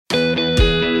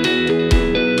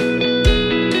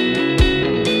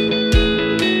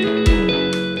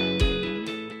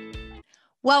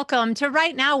Welcome to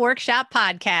Write Now Workshop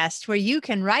Podcast, where you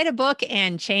can write a book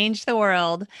and change the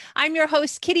world. I'm your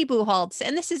host, Kitty Bucholtz,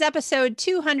 and this is episode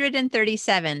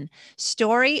 237,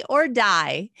 Story or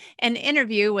Die, an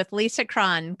interview with Lisa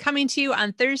Cron, coming to you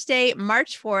on Thursday,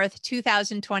 March 4th,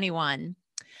 2021.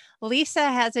 Lisa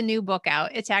has a new book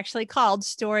out. It's actually called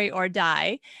Story or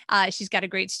Die. She's got a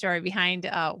great story behind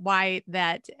why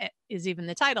that is even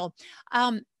the title.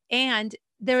 And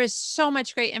there is so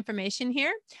much great information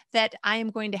here that I am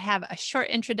going to have a short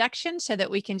introduction so that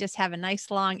we can just have a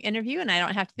nice long interview and I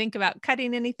don't have to think about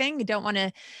cutting anything. I don't want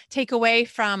to take away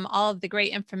from all of the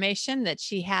great information that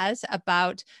she has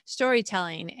about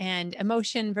storytelling and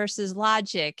emotion versus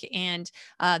logic and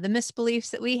the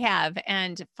misbeliefs that we have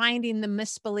and finding the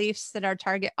misbeliefs that our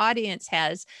target audience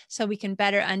has so we can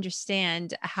better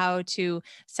understand how to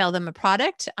sell them a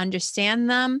product, understand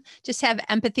them, just have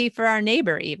empathy for our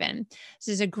neighbor even.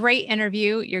 This is a great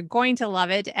interview. You're going to love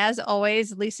it. As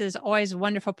always, Lisa is always a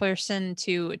wonderful person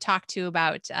to talk to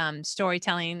about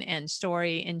storytelling and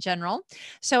story in general.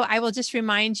 So I will just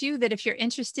remind you that if you're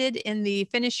interested in the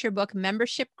Finish Your Book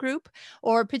membership group,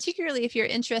 or particularly if you're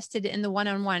interested in the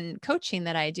one-on-one coaching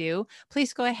that I do,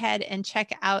 please go ahead and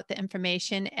check out the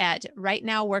information at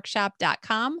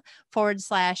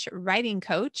writenowworkshop.com/writing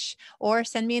coach, or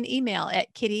send me an email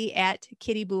at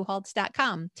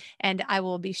kitty@kittybucholtz.com. And I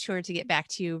will be sure to get back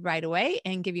to you right away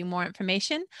and give you more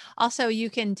information. Also,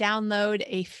 you can download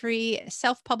a free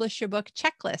self-publish your book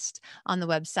checklist on the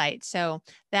website. So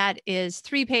that is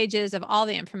 3 pages of all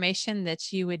the information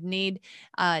that you would need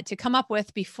to come up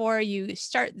with before you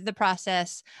start the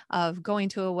process of going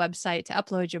to a website to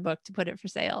upload your book to put it for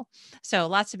sale. So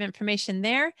lots of information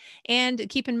there. And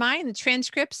keep in mind, the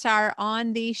transcripts are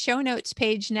on the show notes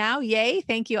page now. Yay.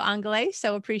 Thank you, Angele.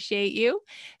 So appreciate you.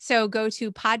 So go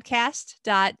to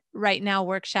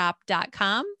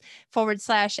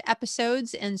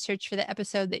podcast.writenowworkshop.com/episodes and search for the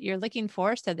episode that you're looking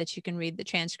for so that you can read the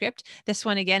transcript. This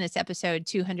one, again, is episode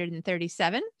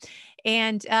 237.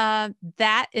 And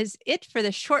that is it for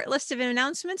the short list of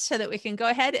announcements so that we can go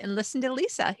ahead and listen to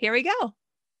Lisa. Here we go.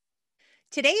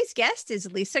 Today's guest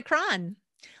is Lisa Cron.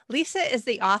 Lisa is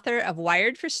the author of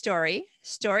Wired for Story,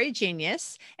 Story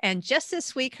Genius, and just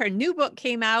this week, her new book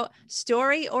came out,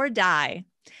 Story or Die: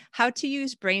 How to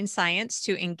Use Brain Science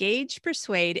to Engage,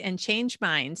 Persuade, and Change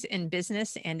Minds in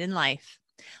Business and in Life.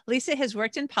 Lisa has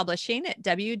worked in publishing at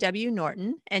W.W.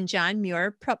 Norton and John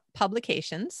Muir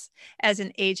Publications, as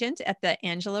an agent at the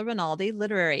Angela Rinaldi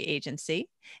Literary Agency,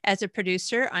 as a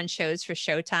producer on shows for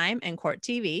Showtime and Court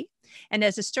TV, and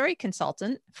as a story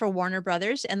consultant for Warner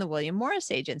Brothers and the William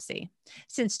Morris Agency.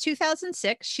 Since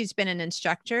 2006, she's been an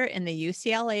instructor in the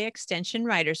UCLA Extension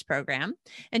Writers Program,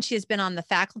 and she has been on the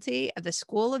faculty of the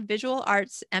School of Visual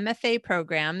Arts MFA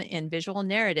program in visual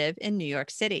narrative in New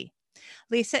York City.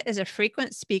 Lisa is a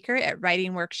frequent speaker at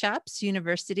writing workshops,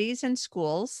 universities, and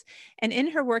schools. And in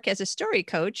her work as a story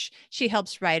coach, she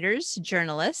helps writers,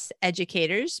 journalists,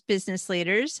 educators, business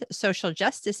leaders, social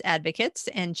justice advocates,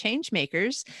 and change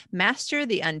makers master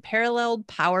the unparalleled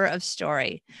power of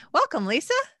story. Welcome,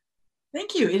 Lisa.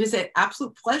 Thank you. It is an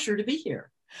absolute pleasure to be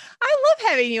here. I love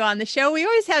having you on the show. We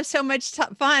always have so much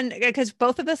fun because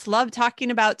both of us love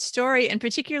talking about story, and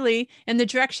particularly in the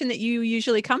direction that you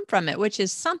usually come from it, which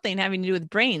is something having to do with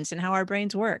brains and how our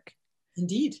brains work.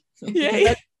 Indeed.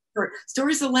 Yeah.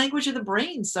 Story is the language of the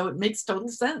brain, so it makes total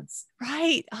sense.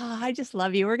 Right. Oh, I just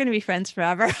love you. We're going to be friends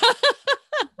forever.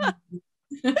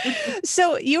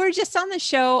 So you were just on the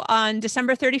show on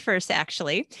December 31st,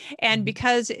 actually. And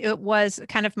because it was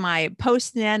kind of my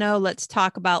post-nano, let's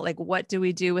talk about like, what do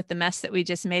we do with the mess that we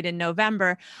just made in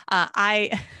November?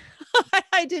 I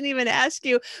didn't even ask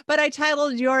you, but I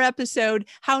titled your episode,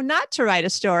 How Not to Write a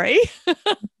Story.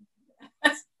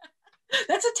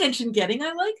 That's attention getting.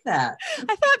 I like that.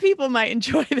 I thought people might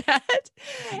enjoy that.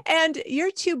 And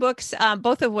your 2 books,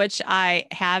 both of which I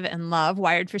have and love,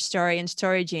 Wired for Story and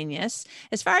Story Genius,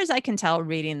 as far as I can tell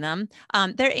reading them,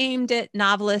 they're aimed at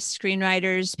novelists,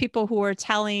 screenwriters, people who are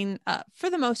telling, for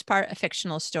the most part, a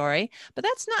fictional story. But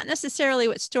that's not necessarily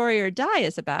what Story or Die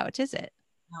is about, is it?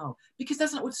 No, because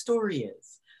that's not what story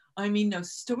is. I mean, no,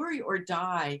 Story or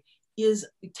Die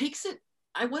it takes it,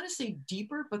 I want to say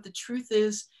deeper, but the truth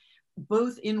is,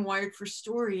 both in Wired for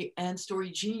Story and Story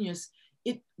Genius,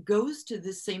 it goes to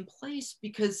the same place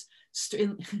because,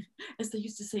 as they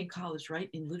used to say in college, right?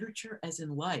 In literature as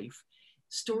in life,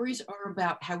 stories are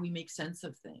about how we make sense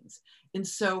of things. And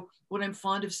so what I'm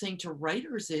fond of saying to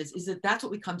writers is that that's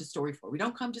what we come to story for. We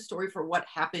don't come to story for what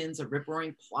happens, a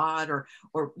rip-roaring plot or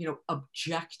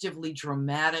objectively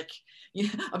dramatic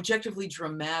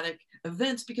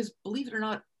events, because believe it or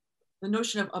not, the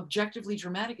notion of objectively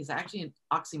dramatic is actually an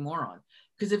oxymoron,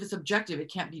 because if it's objective,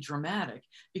 it can't be dramatic,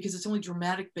 because it's only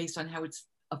dramatic based on how it's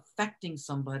affecting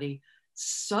somebody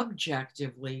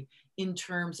subjectively in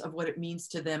terms of what it means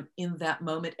to them in that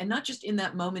moment. And not just in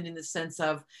that moment in the sense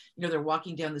of, they're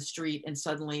walking down the street and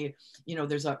suddenly,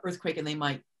 there's an earthquake and they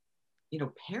might,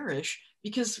 perish,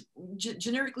 because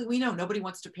generically we know nobody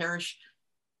wants to perish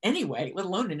anyway, let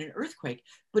alone in an earthquake.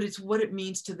 But it's what it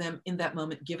means to them in that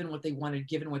moment, given what they wanted,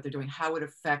 given what they're doing, how it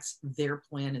affects their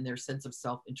plan and their sense of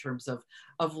self in terms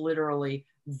of literally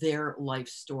their life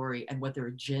story and what their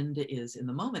agenda is in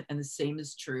the moment. And the same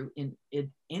is true in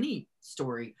any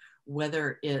story,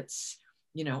 whether it's,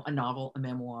 a novel, a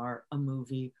memoir, a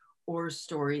movie, or a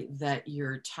story that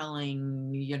you're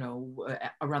telling,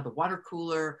 around the water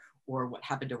cooler, or what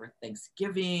happened over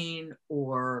Thanksgiving,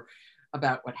 or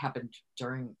about what happened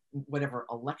during whatever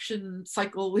election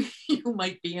cycle you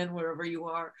might be in, wherever you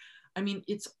are. I mean,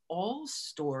 it's all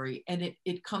story. And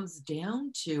it comes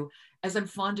down to, as I'm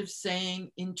fond of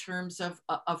saying in terms of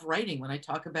writing, when I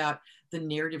talk about the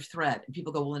narrative thread, and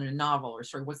people go, well, in a novel or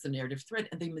story, what's the narrative thread?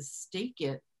 And they mistake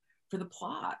it for the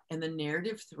plot. And the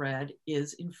narrative thread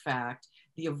is, in fact,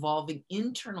 the evolving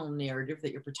internal narrative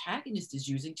that your protagonist is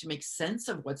using to make sense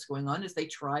of what's going on as they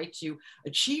try to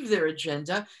achieve their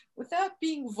agenda without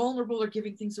being vulnerable or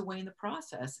giving things away in the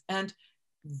process. And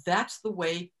that's the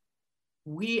way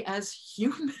we as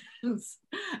humans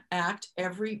act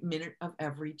every minute of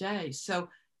every day. So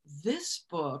this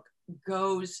book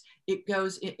goes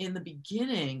in the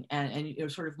beginning,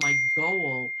 and sort of my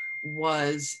goal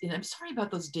was, and I'm sorry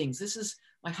about those dings. This is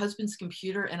my husband's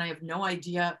computer, and I have no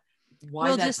idea why.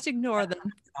 We'll just ignore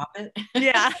them. Stop it.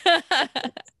 Yeah.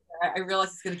 I realize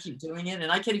it's going to keep doing it,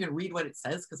 and I can't even read what it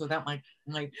says because without my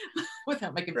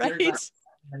without my computer, right.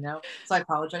 I know. So I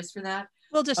apologize for that.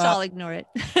 We'll just all ignore it.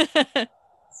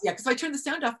 Yeah, because if I turn the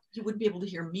sound off, you wouldn't be able to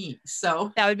hear me.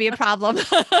 So that would be a problem.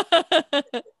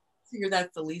 Figure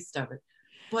that's the least of it.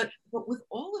 But with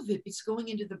all of it, it's going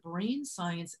into the brain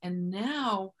science. And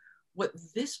now what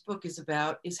this book is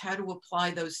about is how to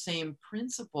apply those same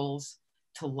principles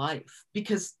to life,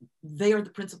 because they are the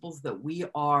principles that we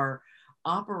are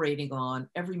operating on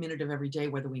every minute of every day,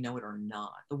 whether we know it or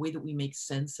not. The way that we make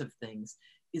sense of things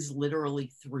is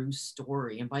literally through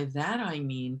story. And by that, I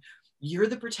mean, you're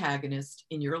the protagonist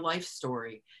in your life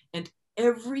story, and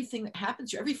everything that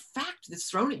happens to you, every fact that's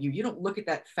thrown at you, you don't look at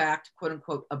that fact, quote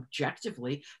unquote,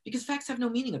 objectively, because facts have no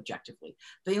meaning objectively.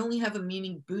 They only have a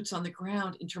meaning boots on the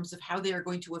ground in terms of how they are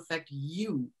going to affect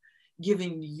you,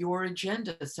 given your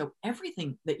agenda. So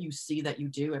everything that you see, that you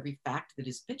do, every fact that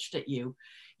is pitched at you,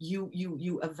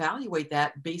 you evaluate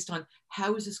that based on,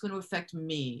 how is this going to affect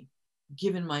me,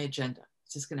 given my agenda?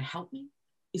 Is this going to help me?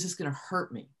 Is this going to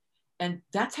hurt me? And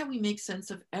that's how we make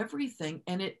sense of everything.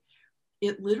 And it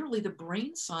literally, the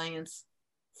brain science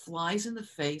flies in the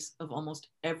face of almost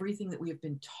everything that we have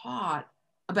been taught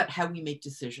about how we make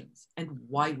decisions and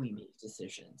why we make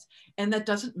decisions. And that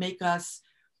doesn't make us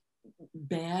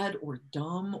bad or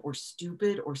dumb or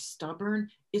stupid or stubborn.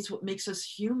 It's what makes us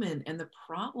human. And the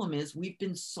problem is, we've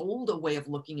been sold a way of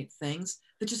looking at things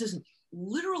that just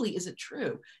literally isn't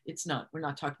true. It's not. We're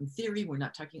not talking theory. We're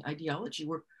not talking ideology.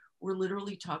 We're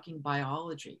literally talking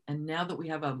biology. And now that we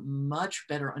have a much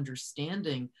better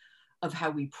understanding of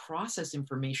how we process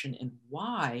information and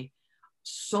why,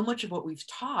 so much of what we've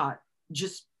taught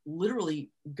just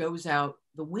literally goes out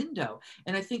the window.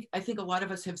 And I think a lot of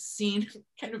us have seen,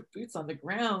 kind of boots on the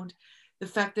ground, the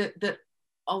fact that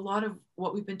a lot of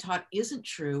what we've been taught isn't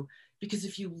true. Because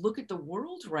if you look at the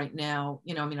world right now,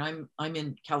 I mean, I'm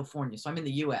in California, so I'm in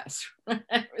the US. Right?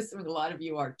 I'm assuming a lot of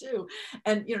you are too.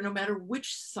 And, no matter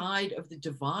which side of the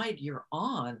divide you're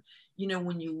on,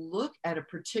 when you look at a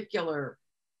particular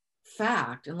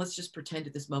fact, and let's just pretend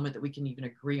at this moment that we can even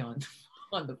agree on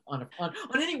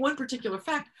any one particular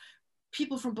fact,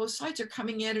 people from both sides are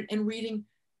coming at it and reading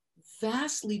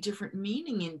vastly different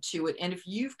meaning into it. And if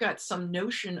you've got some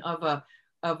notion of a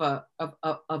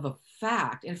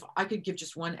fact, and if I could give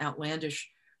just one outlandish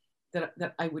that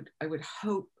I would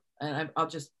hope, and I'll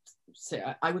just say,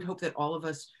 I would hope that all of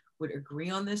us would agree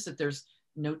on this, that there's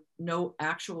no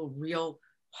actual real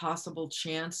possible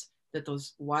chance that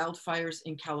those wildfires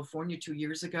in California 2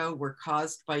 years ago were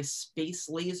caused by space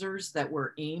lasers that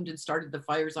were aimed and started the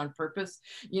fires on purpose,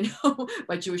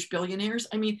 by Jewish billionaires.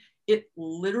 I mean, it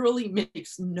literally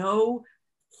makes no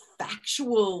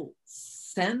factual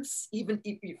sense, even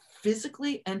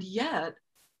physically, and yet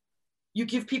you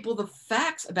give people the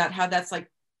facts about how that's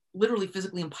like literally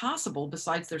physically impossible.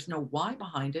 Besides, there's no why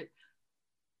behind it,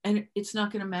 and it's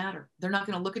not going to matter. They're not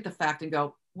going to look at the fact and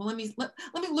go, well, let me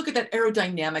look at that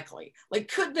aerodynamically.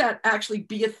 Like, could that actually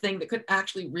be a thing that could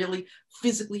actually really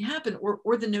physically happen?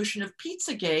 Or the notion of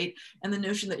Pizzagate and the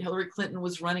notion that Hillary Clinton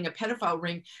was running a pedophile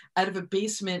ring out of a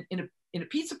basement in a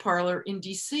pizza parlor in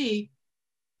DC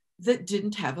that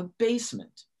didn't have a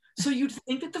basement. So you'd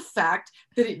think that the fact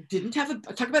that it didn't have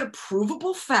talk about a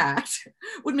provable fact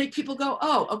would make people go,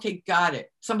 oh, okay, got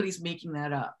it. Somebody's making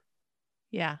that up.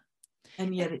 Yeah.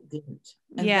 And yet it didn't.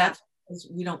 And yeah. that's because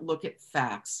we don't look at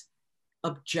facts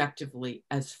objectively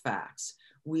as facts.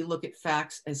 We look at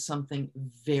facts as something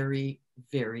very,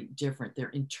 very different. They're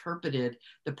interpreted.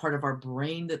 The part of our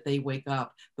brain that they wake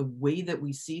up, the way that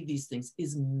we see these things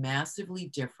is massively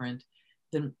different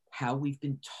than how we've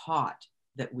been taught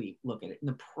that we look at it. And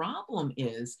the problem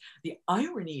is, the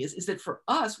irony is that for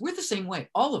us, we're the same way,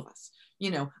 all of us.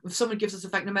 You know, if someone gives us a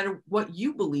fact, no matter what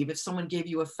you believe, if someone gave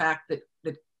you a fact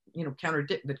that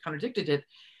contradicted it,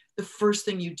 the first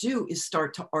thing you do is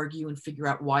start to argue and figure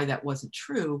out why that wasn't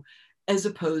true, as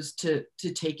opposed to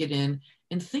take it in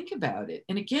and think about it.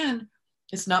 And again,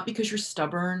 it's not because you're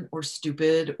stubborn or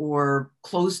stupid or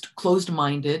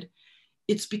closed-minded.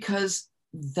 It's because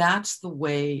that's the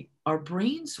way our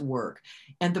brains work.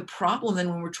 And the problem then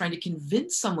when we're trying to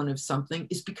convince someone of something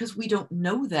is because we don't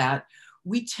know that,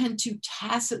 we tend to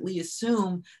tacitly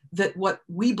assume that what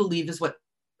we believe is what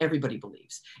everybody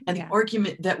believes. And the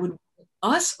argument that would win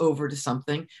us over to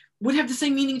something would have the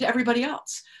same meaning to everybody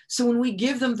else. So when we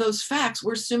give them those facts,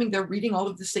 we're assuming they're reading all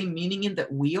of the same meaning in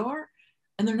that we are,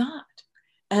 and they're not.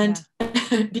 And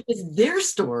because their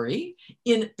story,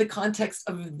 in the context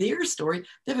of their story,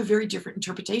 they have a very different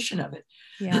interpretation of it.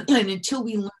 Yeah. And until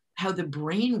we learn how the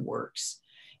brain works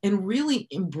and really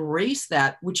embrace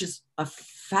that, which is a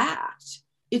fact,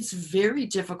 it's very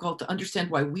difficult to understand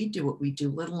why we do what we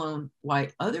do, let alone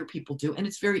why other people do. And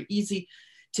it's very easy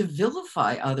to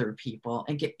vilify other people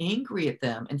and get angry at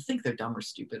them and think they're dumb or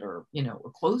stupid or,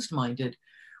 or closed-minded,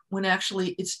 when actually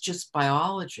it's just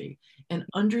biology. And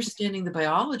understanding the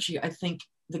biology, I think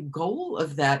the goal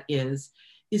of that is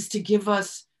to give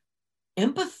us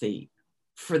empathy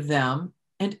for them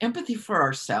and empathy for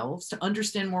ourselves, to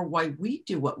understand more why we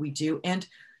do what we do. And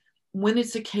when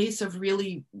it's a case of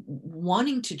really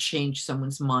wanting to change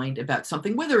someone's mind about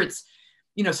something, whether it's,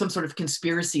 some sort of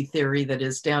conspiracy theory that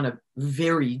is down a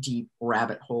very deep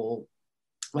rabbit hole,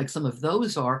 like some of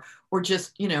those are, or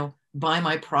just, buy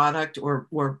my product or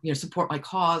support my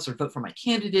cause or vote for my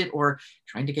candidate, or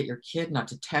trying to get your kid not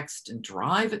to text and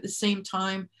drive at the same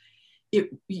time.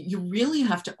 You really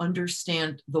have to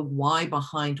understand the why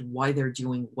behind why they're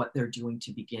doing what they're doing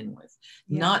to begin with,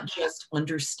 not just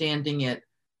understanding it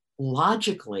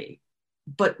logically,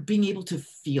 but being able to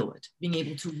feel it, being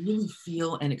able to really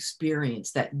feel and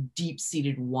experience that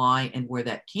deep-seated why and where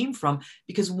that came from.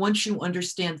 Because once you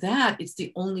understand that, it's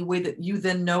the only way that you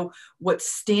then know what's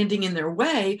standing in their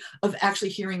way of actually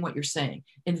hearing what you're saying.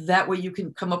 And that way you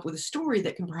can come up with a story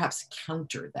that can perhaps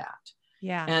counter that.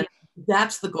 Yeah. And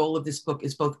that's the goal of this book,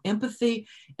 is both empathy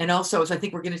and also, as I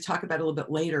think we're going to talk about a little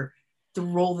bit later, the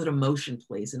role that emotion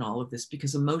plays in all of this,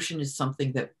 because emotion is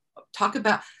something that talk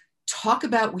about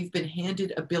we've been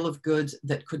handed a bill of goods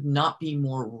that could not be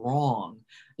more wrong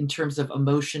in terms of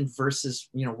emotion versus,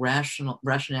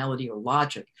 rationality or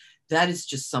logic. That is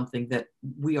just something that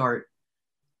we are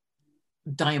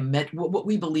what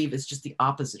we believe is just the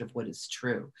opposite of what is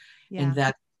true. Yeah. And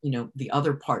that, the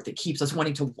other part that keeps us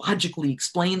wanting to logically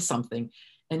explain something,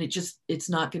 and it's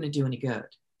not going to do any good.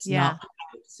 It's not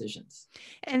decisions.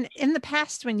 And in the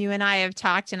past, when you and I have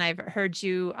talked, and I've heard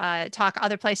you talk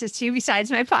other places too,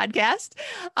 besides my podcast,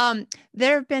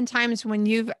 there have been times when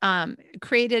you've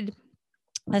created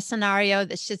a scenario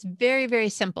that's just very, very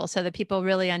simple so that people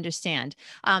really understand.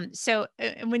 So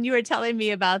when you were telling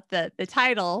me about the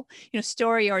title,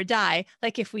 Story or Die,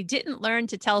 like if we didn't learn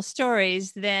to tell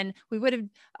stories, then we would have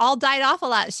all died off a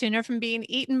lot sooner from being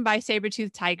eaten by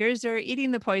saber-toothed tigers or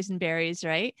eating the poison berries,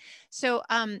 right? So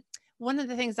one of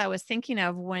the things I was thinking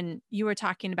of when you were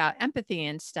talking about empathy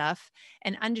and stuff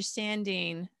and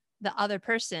understanding the other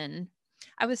person,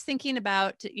 I was thinking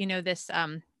about, this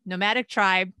nomadic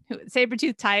tribe,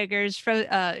 saber-toothed tigers,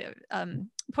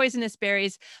 poisonous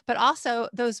berries, but also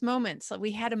those moments. So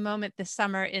we had a moment this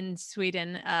summer in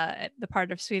Sweden, the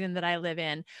part of Sweden that I live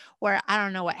in, where I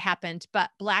don't know what happened,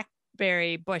 but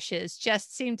blackberry bushes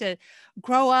just seemed to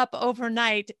grow up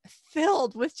overnight,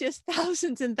 filled with just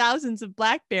thousands and thousands of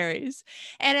blackberries.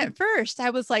 And at first I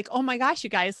was like, oh my gosh,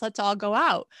 you guys, let's all go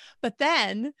out. But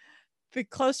then the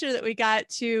closer that we got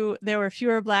to, there were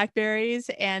fewer blackberries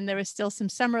and there was still some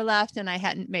summer left, and I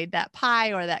hadn't made that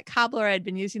pie or that cobbler. I'd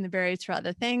been using the berries for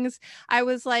other things. I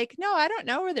was like, no, I don't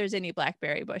know where there's any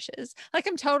blackberry bushes. Like,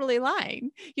 I'm totally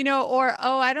lying, or,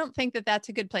 oh, I don't think that that's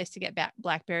a good place to get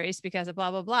blackberries because of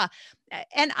blah, blah, blah.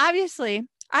 And obviously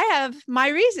I have my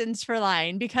reasons for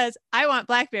lying because I want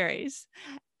blackberries.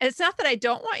 It's not that I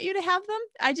don't want you to have them.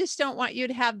 I just don't want you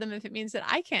to have them if it means that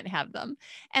I can't have them.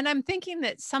 And I'm thinking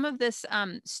that some of this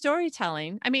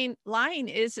storytelling, I mean, lying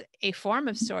is a form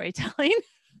of storytelling.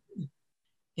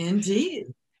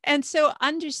 Indeed. And so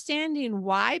understanding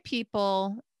why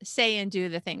people say and do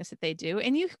the things that they do.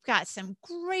 And you've got some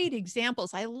great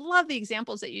examples. I love the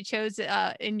examples that you chose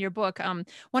in your book.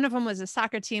 One of them was a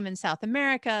soccer team in South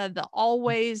America, the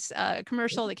Always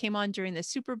commercial that came on during the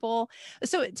Super Bowl.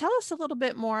 So tell us a little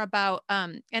bit more about,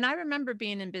 and I remember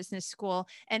being in business school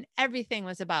and everything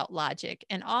was about logic,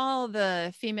 and all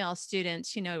the female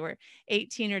students, were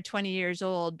 18 or 20 years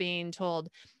old being told,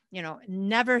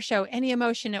 never show any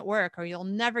emotion at work or you'll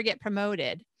never get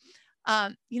promoted.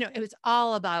 It was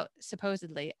all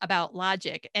supposedly about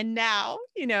logic. And now,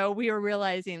 we were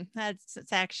realizing that's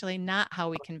actually not how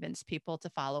we convince people to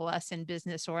follow us in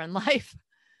business or in life.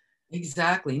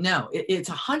 Exactly. No, it's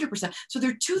 100%. So there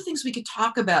are two things we could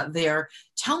talk about there.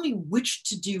 Tell me which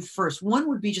to do first. One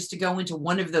would be just to go into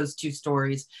one of those two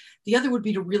stories. The other would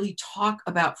be to really talk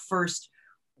about first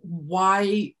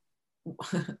why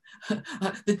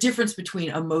the difference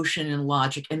between emotion and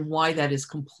logic and why that is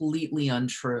completely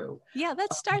untrue. Yeah,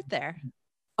 let's start there.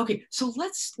 Okay, so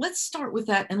let's start with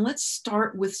that, and let's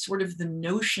start with sort of the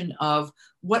notion of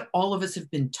what all of us have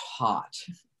been taught.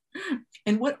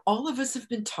 And what all of us have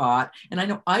been taught, and I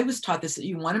know I was taught this, that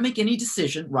you want to make any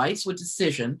decision, right? So a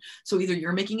decision. So either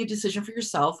you're making a decision for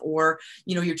yourself or,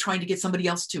 you're trying to get somebody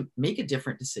else to make a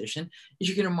different decision, is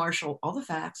you're going to marshal all the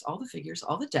facts, all the figures,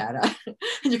 all the data,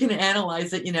 and you're going to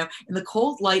analyze it, in the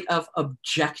cold light of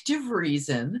objective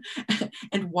reason.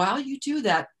 And while you do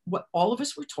that, what all of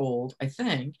us were told, I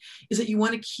think, is that you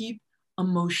want to keep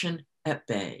emotion at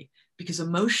bay. Because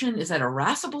emotion is that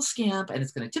irascible scamp and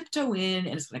it's going to tiptoe in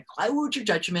and it's going to cloud your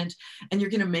judgment, and you're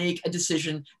going to make a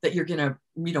decision that you're going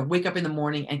to, wake up in the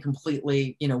morning and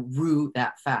completely, rue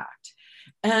that fact.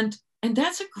 And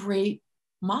that's a great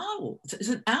model. It's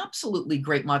an absolutely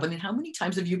great model. I mean, how many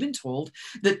times have you been told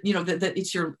that, that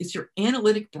it's your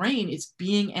analytic brain, it's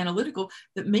being analytical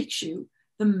that makes you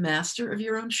the master of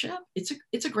your own ship?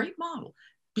 It's a great model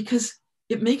because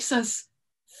it makes us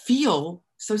feel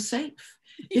so safe.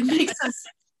 It makes us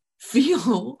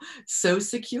feel so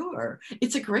secure.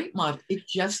 It's a great model. It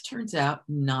just turns out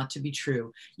not to be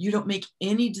true. You don't make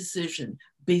any decision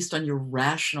based on your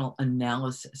rational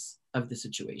analysis of the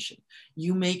situation.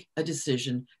 You make a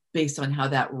decision based on how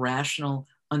that rational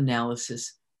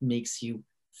analysis makes you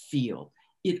feel.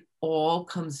 It all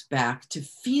comes back to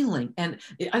feeling. And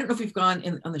I don't know if we've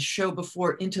gone on the show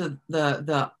before into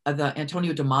the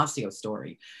Antonio Damasio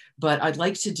story, but I'd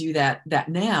like to do that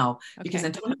now, because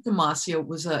Antonio Damasio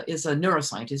is a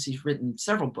neuroscientist. He's written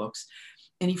several books,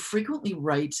 and he frequently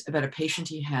writes about a patient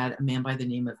he had, a man by the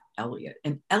name of Elliot.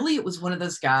 And Elliot was one of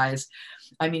those guys.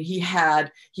 I mean, he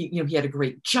had a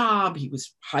great job. He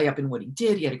was high up in what he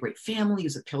did. He had a great family. He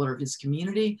was a pillar of his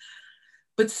community.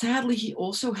 But sadly, he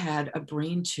also had a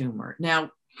brain tumor.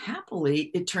 Now,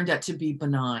 happily, it turned out to be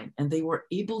benign, and they were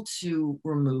able to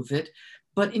remove it.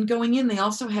 But in going in, they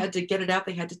also had to get it out.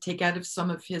 They had to take out of some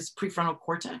of his prefrontal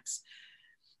cortex.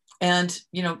 And,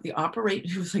 the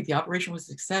operation was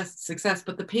a success,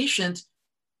 but the patient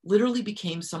literally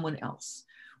became someone else.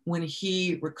 When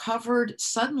he recovered,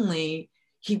 suddenly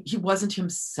he wasn't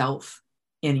himself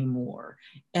anymore.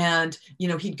 And,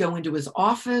 he'd go into his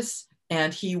office,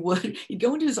 and he'd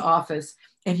go into his office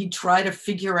and he'd try to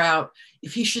figure out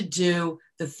if he should do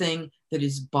the thing that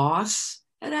his boss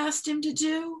had asked him to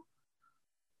do,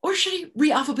 or should he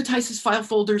re-alphabetize his file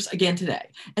folders again today?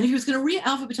 And if he was going to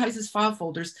re-alphabetize his file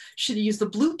folders, should he use the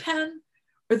blue pen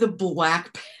or the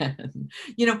black pen?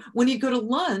 When he'd go to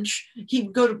lunch,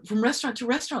 he'd go from restaurant to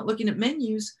restaurant looking at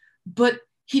menus, but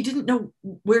he didn't know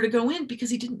where to go in because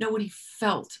he didn't know what he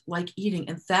felt like eating.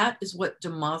 And that is what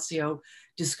Damasio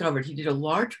discovered. He did a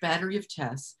large battery of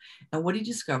tests, and what he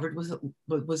discovered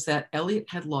was that Elliot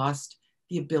had lost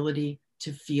the ability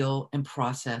to feel and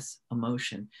process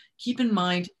emotion. Keep in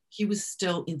mind, he was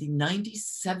still in the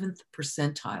 97th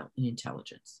percentile in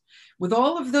intelligence. With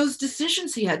all of those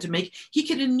decisions he had to make, he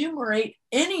could enumerate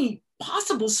any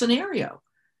possible scenario.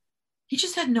 He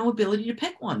just had no ability to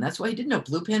pick one. That's why he didn't know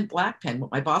blue pen, black pen,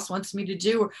 what my boss wants me to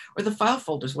do, or the file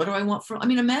folders. What do I want for? I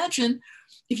mean, imagine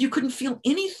if you couldn't feel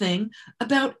anything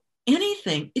about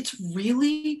anything. It's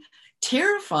really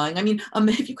terrifying. I mean,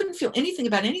 if you couldn't feel anything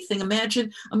about anything,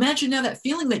 imagine now that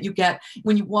feeling that you get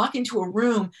when you walk into a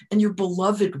room and your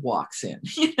beloved walks in,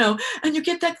 and you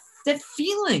get that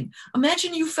feeling.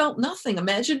 Imagine you felt nothing.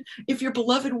 Imagine if your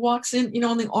beloved walks in,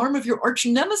 on the arm of your arch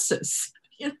nemesis,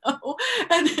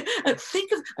 and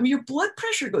think of, your blood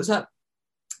pressure goes up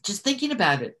just thinking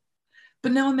about it.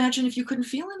 But now imagine if you couldn't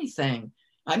feel anything.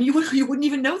 You wouldn't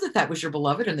even know that was your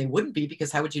beloved, and they wouldn't be,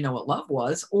 because how would you know what love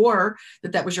was, or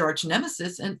that was your arch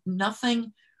nemesis, and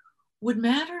nothing would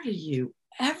matter to you.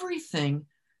 Everything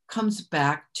comes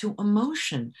back to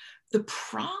emotion. The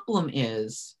problem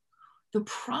is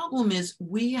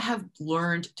we have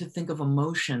learned to think of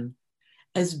emotion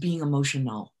as being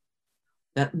emotional.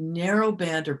 That narrow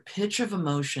band or pitch of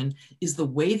emotion is the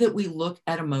way that we look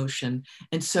at emotion.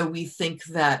 And so we think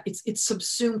that it's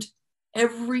subsumed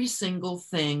every single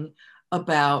thing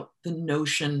about the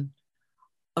notion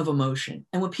of emotion.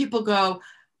 And when people go,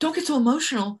 don't get so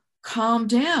emotional, calm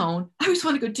down, I always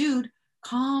want to go, dude,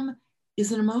 calm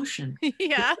is an emotion.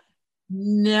 Yeah.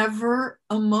 Never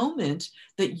a moment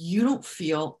that you don't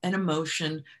feel an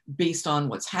emotion based on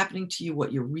what's happening to you,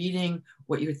 what you're reading,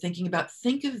 what you're thinking about.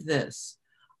 Think of this.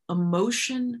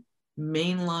 Emotion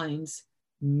mainlines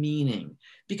meaning,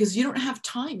 because you don't have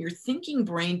time. Your thinking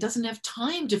brain doesn't have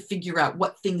time to figure out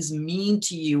what things mean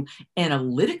to you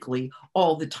analytically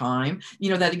all the time.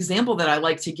 That example that I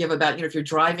like to give about, if you're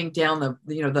driving down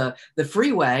the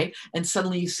freeway and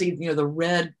suddenly you see, the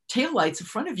red taillights in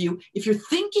front of you, if your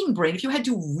thinking brain, if you had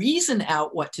to reason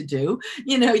out what to do,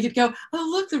 you'd go, oh,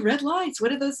 look, the red lights,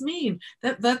 what do those mean?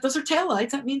 That those are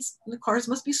taillights. That means the cars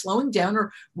must be slowing down,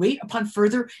 or wait, upon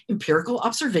further empirical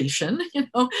observation,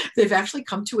 they've actually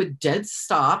come to a dead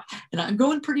stop, and I'm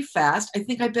going pretty fast. I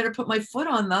think I better put my foot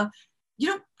on the, you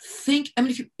don't think,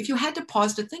 if you had to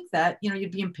pause to think that,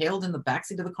 you'd be impaled in the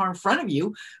backseat of the car in front of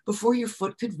you before your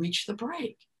foot could reach the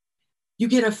brake. You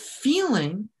get a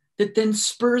feeling that then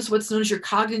spurs what's known as your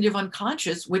cognitive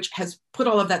unconscious, which has put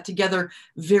all of that together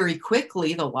very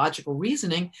quickly, the logical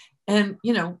reasoning. And,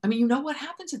 what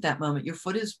happens at that moment. Your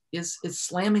foot is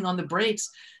slamming on the brakes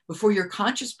before your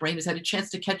conscious brain has had a chance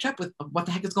to catch up with what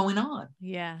the heck is going on.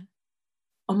 Yeah.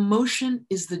 Emotion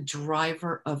is the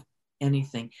driver of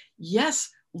anything. Yes,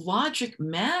 logic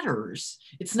matters.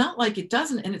 It's not like it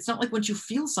doesn't. And it's not like once you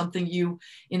feel something, you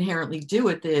inherently do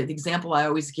it. The example I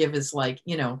always give is like,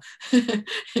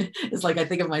 it's like I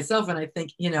think of myself and I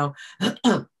think,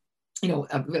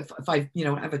 if I,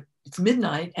 it's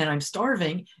midnight and I'm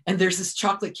starving and there's this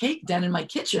chocolate cake down in my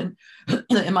kitchen,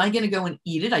 am I going to go and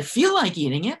eat it? I feel like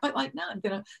eating it, but like, no, I'm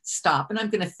going to stop and I'm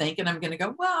going to think and I'm going to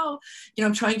go, well,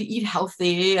 I'm trying to eat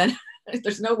healthy, and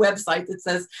there's no website that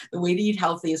says the way to eat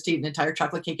healthy is to eat an entire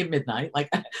chocolate cake at midnight. Like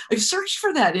I've searched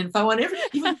for that info on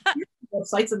even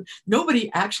websites, and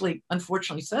nobody actually,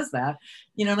 unfortunately, says that,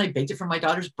 and I baked it for my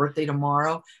daughter's birthday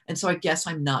tomorrow. And so I guess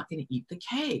I'm not going to eat the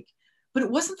cake. But it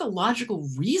wasn't the logical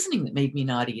reasoning that made me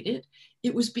not eat it.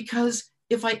 It was because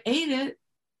if I ate it,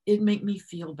 it'd make me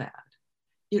feel bad.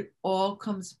 It all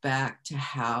comes back to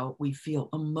how we feel.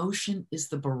 Emotion is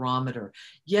the barometer.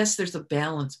 Yes, there's a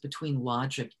balance between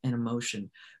logic and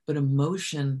emotion, but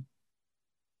emotion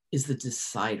is the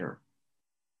decider.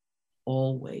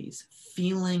 Always.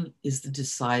 Feeling is the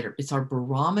decider. It's our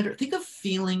barometer. Think of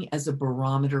feeling as a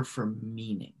barometer for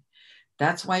meaning.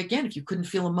 That's why, again, if you couldn't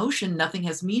feel emotion, nothing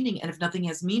has meaning. And if nothing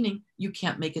has meaning, you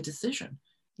can't make a decision.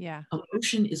 Yeah.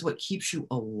 Emotion is what keeps you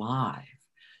alive.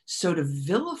 So to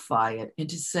vilify it and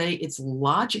to say it's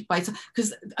logic by itself,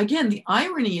 because again, the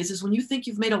irony is when you think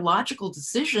you've made a logical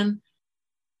decision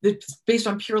that's based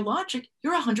on pure logic,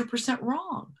 you're 100%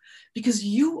 wrong, because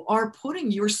you are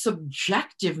putting your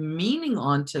subjective meaning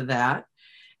onto that.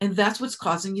 And that's what's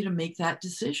causing you to make that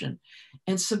decision.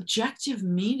 And subjective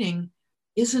meaning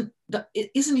isn't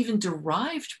even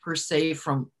derived per se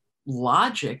from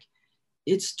logic.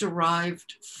 It's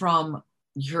derived from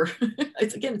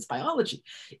it's biology.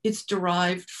 It's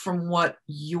derived from what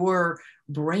your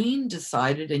brain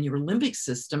decided and your limbic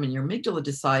system and your amygdala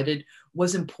decided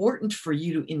was important for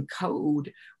you to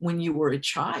encode when you were a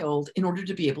child in order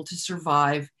to be able to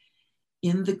survive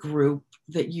in the group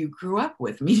that you grew up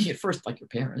with, meaning at first like your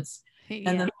parents,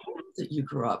 and then that you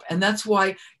grew up. And that's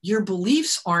why your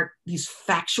beliefs aren't these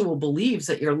factual beliefs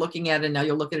that you're looking at, and now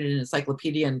you'll look at it in an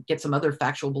encyclopedia and get some other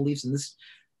factual beliefs, and this,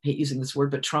 I hate using this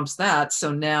word, but trumps that.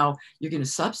 So now you're going to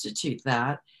substitute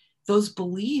that. Those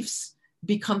beliefs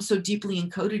become so deeply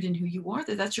encoded in who you are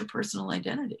that that's your personal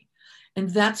identity. And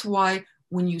that's why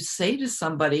when you say to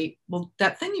somebody, well,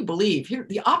 that thing you believe, here,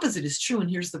 the opposite is true, and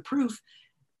here's the proof,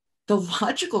 the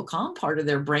logical calm part of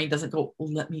their brain doesn't go,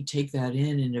 well, let me take that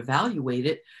in and evaluate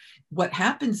it. What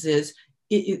happens is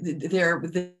their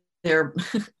their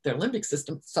limbic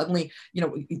system suddenly,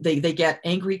 they get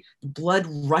angry, blood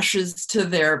rushes to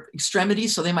their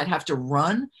extremities, so they might have to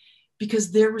run,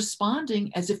 because they're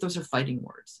responding as if those are fighting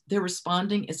words. They're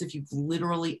responding as if you've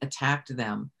literally attacked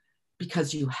them,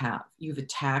 because you've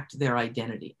attacked their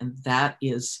identity. And that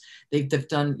is, they've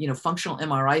done, functional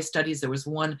MRI studies. There was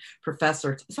one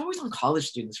professor, it's always on college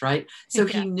students, right? So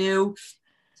he knew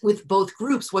with both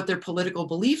groups what their political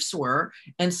beliefs were.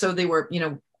 And so they were,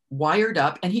 wired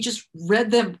up, and he just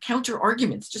read them counter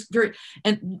arguments,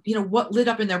 and what lit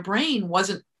up in their brain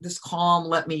wasn't this calm,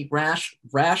 let me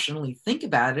rationally think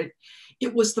about it.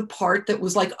 It was the part that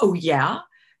was like, oh yeah,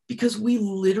 because we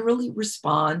literally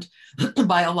respond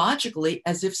biologically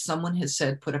as if someone has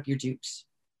said, put up your dukes.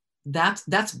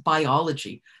 That's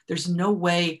biology. There's no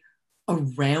way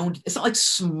around. It's not like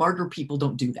smarter people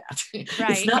don't do that.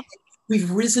 Right. It's not like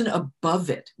we've risen above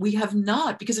it. We have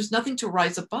not, because there's nothing to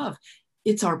rise above.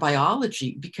 It's our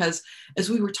biology, because as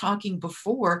we were talking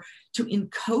before, to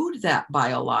encode that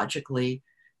biologically,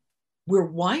 we're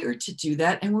wired to do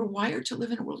that, and we're wired to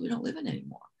live in a world we don't live in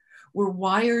anymore. We're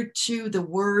wired to the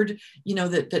word,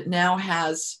 that now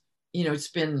has, it's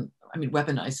been,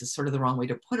 weaponized is sort of the wrong way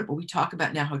to put it, but we talk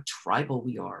about now how tribal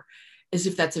we are, as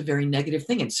if that's a very negative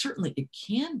thing. And certainly it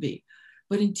can be,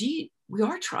 but indeed we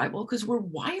are tribal because we're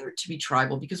wired to be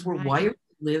tribal, because we're wired to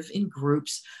live in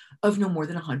groups of no more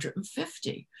than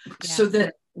 150, so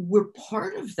that we're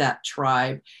part of that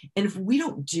tribe. And if we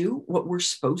don't do what we're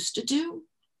supposed to do,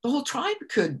 the whole tribe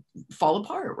could fall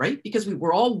apart, right? Because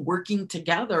we're all working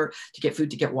together to get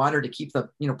food, to get water, to keep the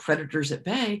predators at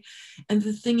bay. And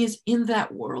the thing is, in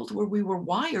that world where we were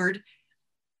wired,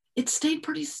 it stayed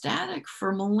pretty static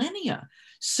for millennia.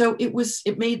 So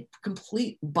it made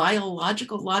complete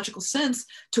biological, logical sense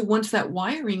to, once that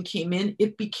wiring came in,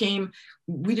 it became,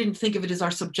 we didn't think of it as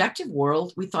our subjective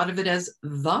world. We thought of it as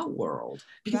the world,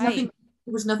 because there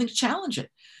was nothing to challenge it.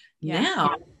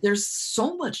 Now there's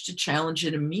so much to challenge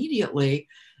it immediately,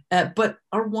 but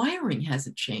our wiring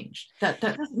hasn't changed. That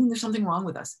doesn't mean there's something wrong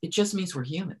with us. It just means we're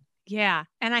human. Yeah.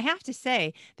 And I have to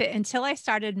say that until I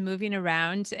started moving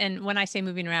around, and when I say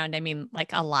moving around, I mean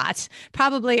like a lot,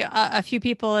 probably a few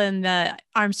people in the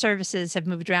armed services have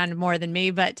moved around more than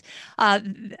me, but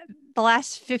the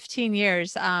last 15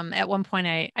 years, at one point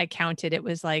I counted, it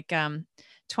was like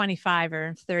 25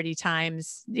 or 30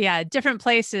 times. Yeah. Different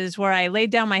places where I laid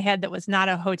down my head that was not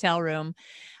a hotel room.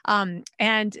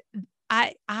 And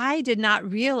I did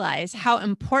not realize how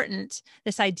important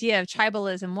this idea of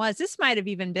tribalism was. This might have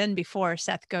even been before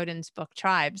Seth Godin's book,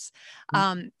 Tribes,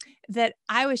 that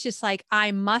I was just like,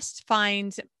 I must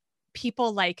find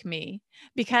people like me,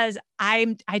 because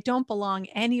I don't belong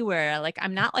anywhere. Like,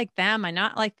 I'm not like them. I'm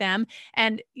not like them.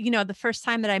 And, the first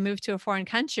time that I moved to a foreign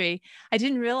country, I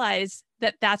didn't realize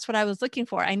that that's what I was looking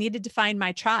for. I needed to find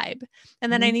my tribe.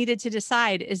 And then I needed to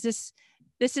decide,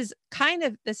 this is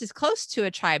close to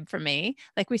a tribe for me.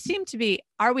 Like, we seem to be,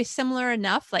 are we similar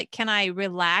enough? Like, can I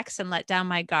relax and let down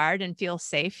my guard and feel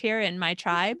safe here in my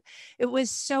tribe? It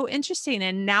was so interesting.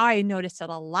 And now I notice it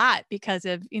a lot because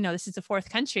of, this is the fourth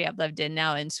country I've lived in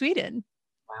now, in Sweden.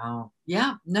 Wow.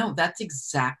 Yeah, no, that's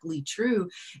exactly true.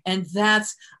 And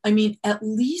at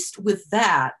least with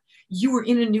that, you were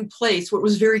in a new place where it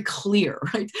was very clear,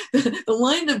 right? The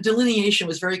line of delineation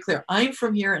was very clear. I'm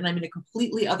from here and I'm in a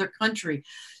completely other country.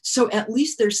 So at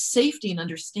least there's safety in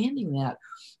understanding that.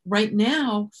 Right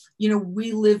now,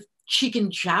 we live cheek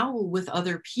and jowl with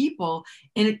other people,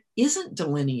 and it isn't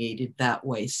delineated that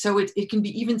way. So it can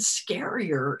be even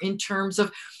scarier in terms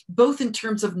of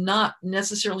not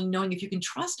necessarily knowing if you can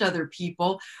trust other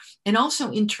people, and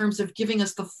also in terms of giving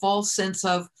us the false sense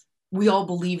of, we all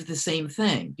believe the same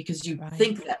thing, because you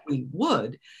think that we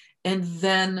would. And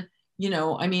then,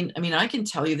 I can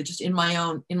tell you that just in my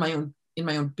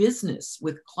own business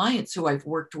with clients who I've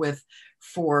worked with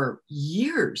for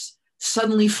years,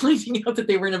 suddenly finding out that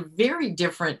they were in a very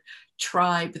different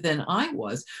tribe than I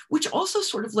was, which also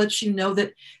sort of lets you know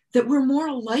that we're more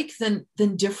alike than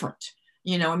different.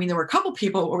 There were a couple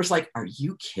people who was like, are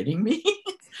you kidding me?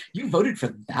 You voted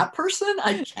for that person?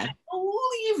 I can't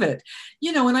believe it.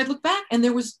 And I look back, and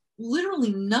there was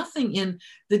literally nothing in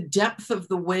the depth of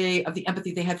the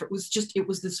empathy they had for it. It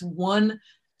was this one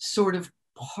sort of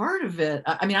part of it.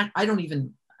 Some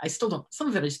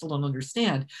of it I still don't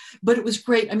understand, but it was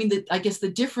great. I guess the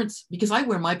difference, because I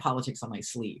wear my politics on my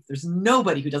sleeve, there's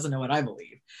nobody who doesn't know what I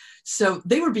believe. So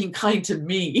they were being kind to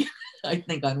me, I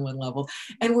think, on one level.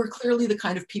 And we're clearly the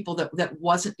kind of people that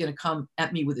wasn't going to come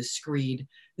at me with a screed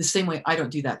the same way I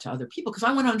don't do that to other people, because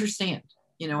I want to understand.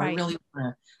 Right.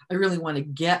 I really want to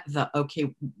get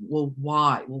okay, well,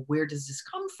 why? Well, where does this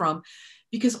come from?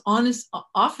 because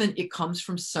often it comes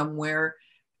from somewhere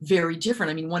very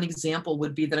different. I mean, one example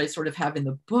would be that I sort of have in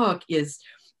the book is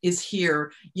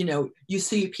here, you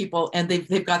see people and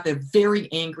they've got, they're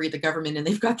very angry at the government, and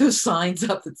they've got those signs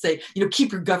up that say,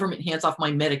 keep your government hands off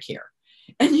my Medicare.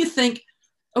 And you think,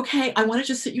 okay, I want to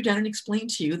just sit you down and explain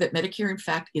to you that Medicare, in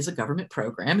fact, is a government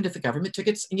program. And if the government took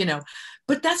its,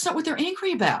 but that's not what they're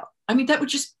angry about. I mean, that would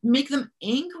just make them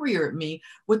angrier at me.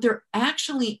 What they're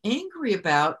actually angry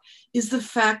about is the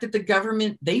fact that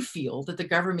they feel that the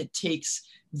government takes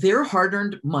their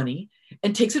hard-earned money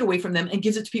and takes it away from them and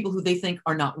gives it to people who they think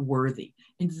are not worthy.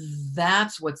 And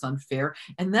that's what's unfair.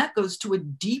 And that goes to a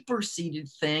deeper seated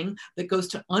thing that goes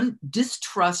to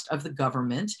distrust of the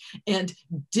government, and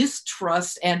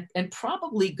distrust, and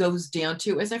probably goes down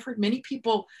to, as I've heard many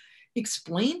people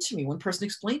explain to me, one person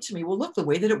explained to me, well, look, the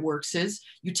way that it works is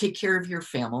you take care of your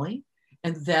family,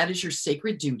 and that is your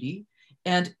sacred duty,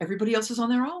 and everybody else is on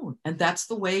their own. And that's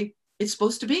the way it's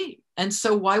supposed to be. And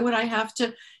so why would I have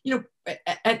to, you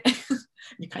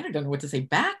kind of don't know what to say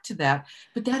back to that,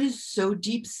 but that is so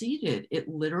deep seated. It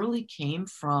literally came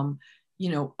from,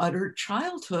 utter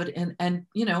childhood, and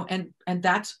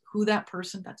that's who that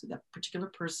particular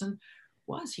person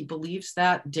was. He believes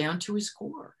that down to his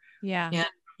core. Yeah. And,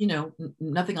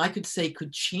 nothing I could say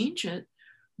could change it,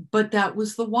 but that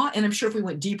was the why. And I'm sure if we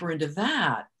went deeper into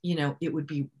that, it would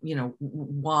be,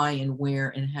 why and where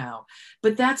and how.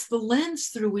 But that's the lens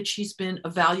through which he's been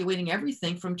evaluating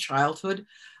everything from childhood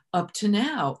up to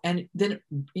now. And then,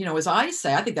 as I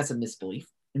say, I think that's a misbelief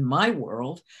in my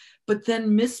world, but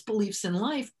then misbeliefs in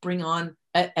life bring on,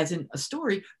 as in a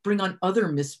story, bring on other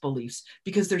misbeliefs,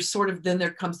 because there's then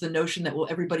there comes the notion that, well,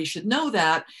 everybody should know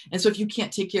that. And so if you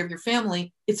can't take care of your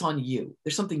family, it's on you.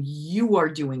 There's something you are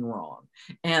doing wrong.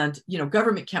 And,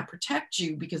 government can't protect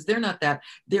you because they're not that.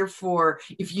 Therefore,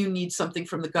 if you need something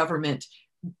from the government,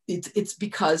 it's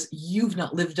because you've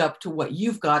not lived up to what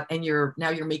you've got, and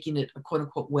now you're making it a quote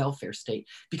unquote welfare state,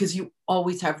 because you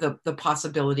always have the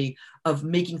possibility of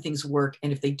making things work.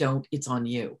 And if they don't, it's on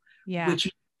you. Yeah. Which,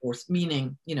 of course,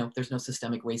 meaning, there's no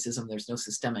systemic racism. There's no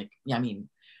systemic,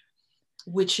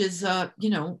 which is,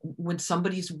 when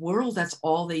somebody's world, that's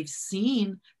all they've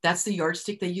seen. That's the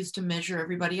yardstick they use to measure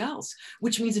everybody else,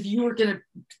 which means if you were going to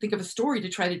think of a story to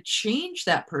try to change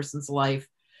that person's life,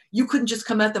 you couldn't just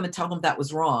come at them and tell them that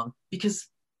was wrong, because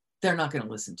they're not going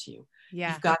to listen to you.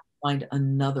 Yeah. You've got to find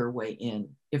another way in,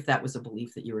 if that was a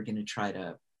belief that you were going to try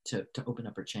to open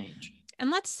up or change. And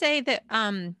let's say that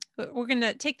we're going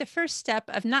to take the first step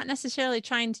of not necessarily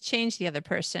trying to change the other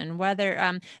person,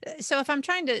 whether so if I'm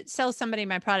trying to sell somebody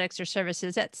my products or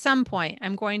services, at some point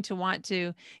I'm going to want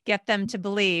to get them to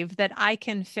believe that I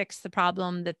can fix the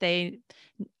problem that they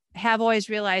have always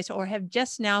realized, or have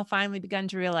just now finally begun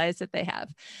to realize that they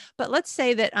have. But let's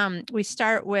say that we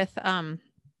start with I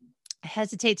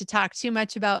hesitate to talk too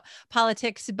much about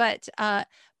politics, but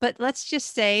let's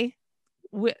just say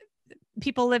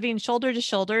people living shoulder to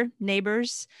shoulder,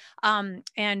 neighbors,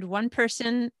 and one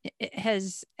person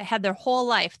has had their whole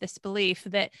life this belief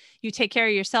that you take care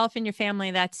of yourself and your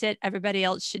family, that's it, everybody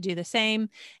else should do the same,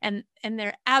 and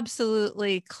they're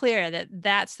absolutely clear that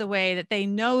that's the way that they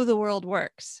know the world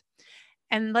works.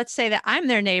 And let's say that I'm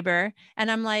their neighbor,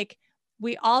 and I'm like,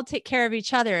 we all take care of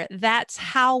each other. That's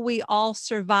how we all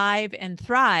survive and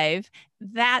thrive.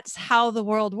 That's how the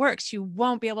world works. You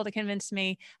won't be able to convince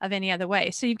me of any other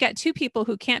way. So you've got two people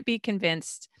who can't be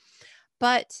convinced.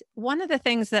 But one of the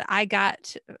things that I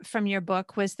got from your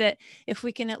book was that if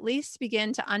we can at least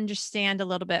begin to understand a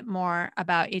little bit more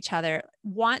about each other,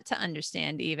 want to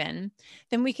understand even,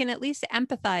 then we can at least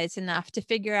empathize enough to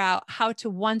figure out how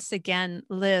to once again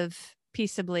live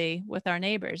peaceably with our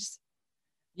neighbors.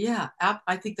 Yeah,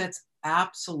 I think that's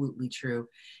absolutely true.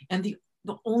 And the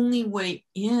only way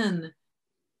in,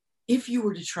 if you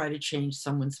were to try to change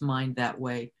someone's mind that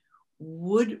way,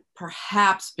 would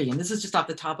perhaps be, and this is just off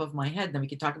the top of my head, then we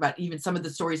could talk about even some of the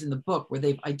stories in the book where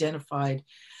they've identified,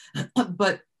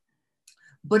 but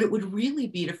it would really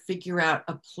be to figure out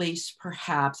a place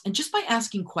perhaps, and just by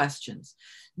asking questions,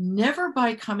 never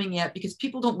by coming at, because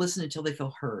people don't listen until they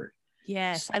feel heard.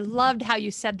 Yes, I loved how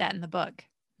you said that in the book.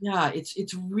 Yeah,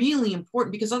 it's really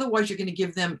important, because otherwise you're going to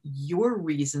give them your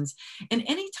reasons. And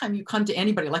anytime you come to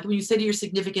anybody, like when you say to your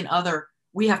significant other,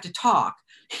 we have to talk,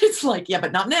 it's like, yeah,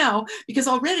 but not now, because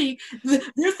already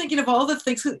they're thinking of all the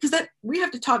things, because that we have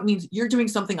to talk means you're doing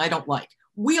something I don't like.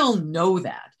 We all know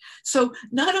that. So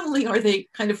not only are they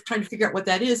kind of trying to figure out what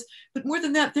that is, but more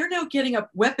than that, they're now getting up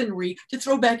weaponry to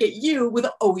throw back at you with,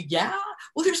 oh yeah,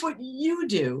 well, here's what you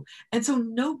do. And so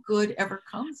no good ever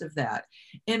comes of that.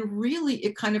 And really,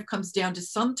 it kind of comes down to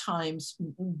sometimes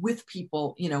with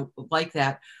people, like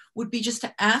that, would be just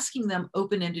to asking them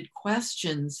open-ended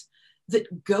questions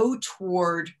that go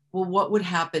toward, well, what would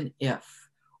happen if?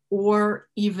 Or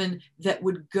even that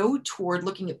would go toward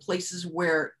looking at places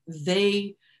where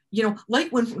they,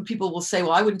 like when people will say,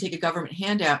 well, I wouldn't take a government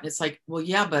handout. And it's like, well,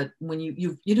 yeah, but when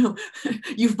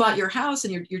you've bought your house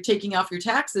and you're taking off your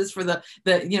taxes for what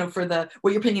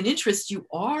you're paying in interest, you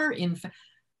are in fact,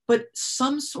 but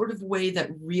some sort of way that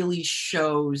really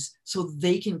shows so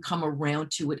they can come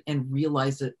around to it and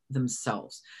realize it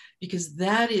themselves, because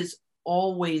that is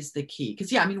always the key.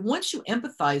 Because once you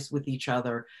empathize with each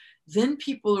other, then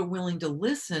people are willing to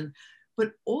listen,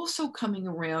 but also coming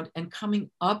around and coming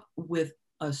up with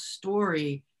a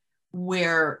story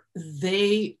where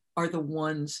they are the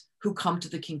ones who come to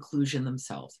the conclusion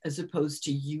themselves, as opposed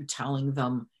to you telling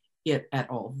them it at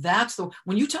all.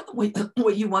 When you tell them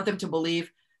what you want them to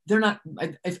believe, they're not,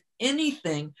 if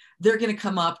anything, they're going to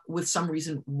come up with some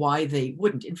reason why they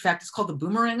wouldn't. In fact, it's called the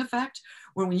boomerang effect,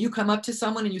 where when you come up to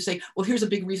someone and you say, well, here's a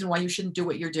big reason why you shouldn't do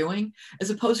what you're doing,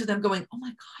 as opposed to them going, oh my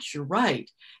gosh, you're right.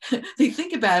 They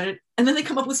think about it and then they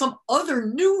come up with some other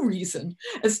new reason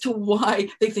as to why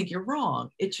they think you're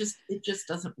wrong. It just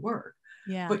doesn't work.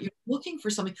 Yeah. But you're looking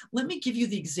for something. Let me give you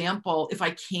the example if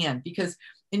I can, because,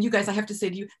 and you guys, I have to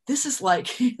say to you, this is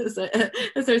like, as I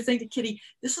was saying to Kitty,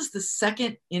 this is the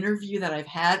second interview that I've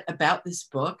had about this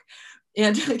book.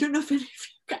 And I don't know if any of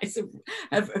you guys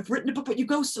have written a book, but you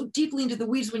go so deeply into the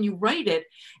weeds when you write it.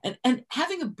 And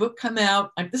having a book come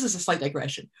out, this is a slight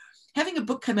digression. Having a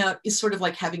book come out is sort of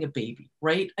like having a baby,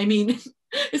 right? I mean,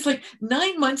 it's like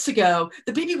 9 months ago,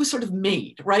 the baby was sort of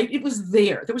made, right? It was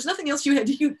there. There was nothing else you had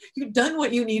to do. You'd done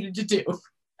what you needed to do,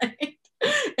 right?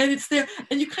 And it's there.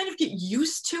 And you kind of get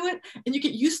used to it, and you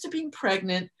get used to being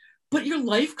pregnant, but your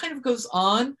life kind of goes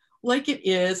on like it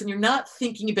is, and you're not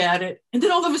thinking about it. And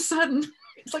then all of a sudden,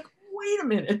 it's like, wait a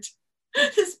minute.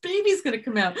 This baby's going to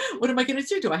come out. What am I going to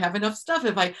do? Do I have enough stuff?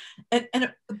 And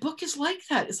a book is like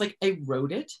that. It's like I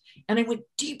wrote it and I went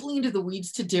deeply into the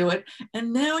weeds to do it.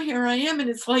 And now here I am. And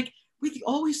it's like with the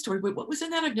Always story. Wait, what was in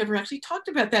that? I've never actually talked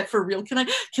about that for real. Can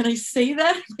I say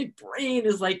that? My brain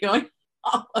is like going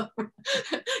all over.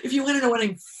 If you want to know what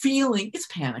I'm feeling, it's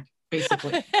panic,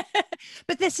 basically.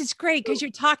 But this is great because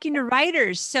you're talking to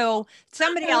writers. So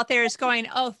somebody out there is going,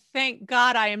 oh, thank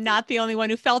God I am not the only one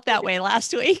who felt that way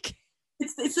last week.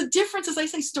 It's a difference, as I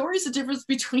say, story is a difference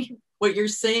between what you're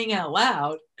saying out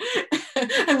loud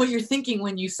and what you're thinking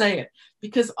when you say it,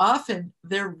 because often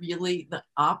they're really the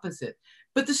opposite.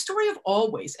 But the story of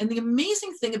Always, and the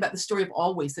amazing thing about the story of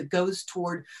Always that goes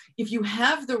toward, if you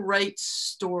have the right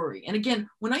story, and again,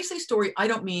 when I say story, I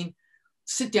don't mean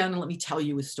sit down and let me tell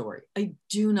you a story. I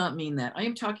do not mean that. I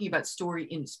am talking about story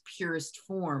in its purest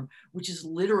form, which is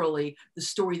literally the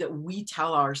story that we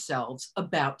tell ourselves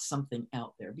about something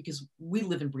out there, because we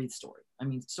live and breathe story. I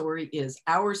mean,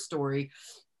 our story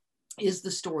is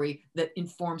the story that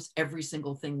informs every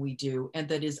single thing we do. And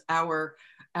that is our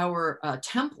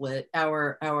template,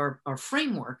 our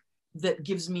framework that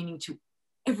gives meaning to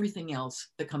everything else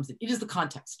that comes in. It is the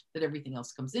context that everything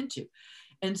else comes into.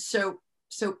 And so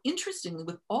interestingly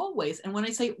with Always, and when I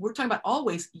say we're talking about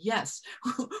Always, yes,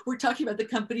 we're talking about the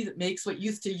company that makes what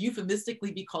used to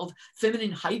euphemistically be called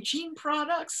feminine hygiene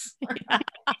products.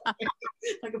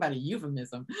 Talk about a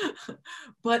euphemism.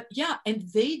 But yeah, and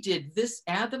they did this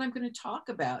ad that I'm going to talk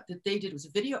about that they did was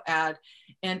a video ad,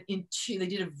 and they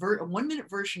did a 1-minute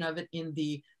version of it in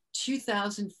the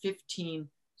 2015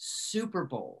 Super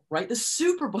Bowl, right? The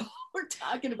Super Bowl. We're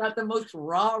talking about the most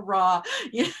raw,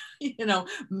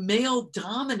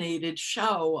 male-dominated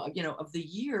show, of the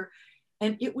year.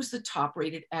 And it was the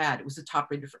top-rated ad. It was the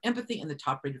top-rated for empathy and the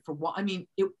top-rated for what? I mean,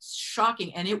 it was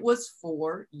shocking. And it was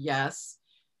for, yes,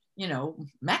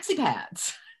 maxi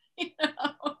pads.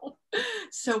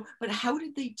 So, but how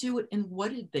did they do it and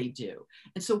what did they do?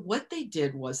 And so what they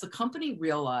did was the company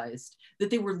realized that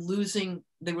they were losing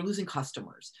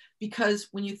customers, because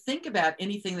when you think about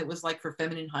anything that was like for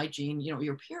feminine hygiene,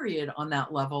 your period on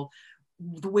that level,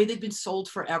 the way they've been sold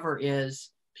forever is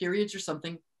periods are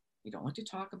something we don't want to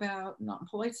talk about, not in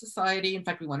polite society. In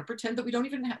fact, we want to pretend that we don't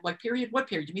even have, like, period, what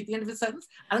period? You mean at the end of the sentence?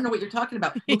 I don't know what you're talking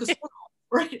about. Lucas,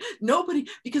 right? Nobody,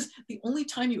 because the only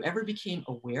time you ever became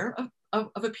aware of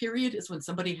a period is when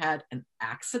somebody had an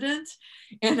accident.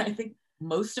 And I think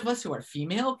most of us who are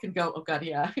female can go, oh God,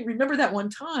 yeah, I remember that one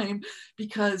time,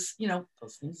 because,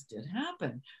 those things did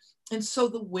happen. And so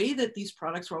the way that these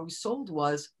products were always sold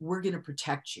was, we're going to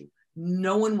protect you.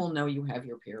 No one will know you have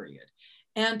your period.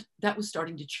 And that was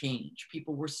starting to change.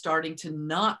 People were starting to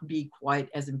not be quite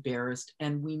as embarrassed,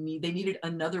 and they needed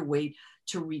another way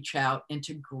to reach out and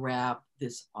to grab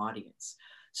this audience.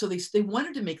 So they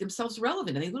wanted to make themselves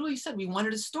relevant. And they literally said, we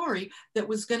wanted a story that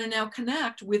was going to now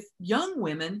connect with young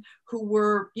women who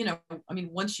were, I mean,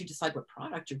 once you decide what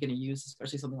product you're going to use,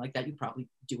 especially something like that, you probably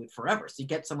do it forever. So you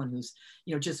get someone who's,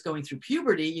 just going through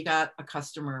puberty, you got a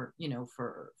customer,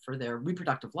 for their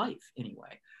reproductive life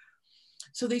anyway.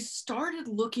 So they started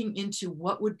looking into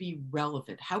what would be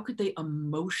relevant. How could they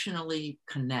emotionally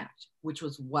connect, which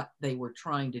was what they were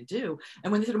trying to do.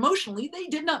 And when they said emotionally, they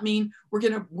did not mean we're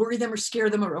going to worry them or scare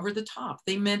them or over the top.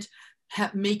 They meant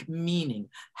make meaning.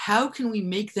 How can we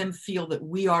make them feel that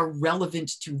we are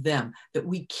relevant to them, that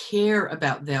we care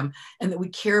about them, and that we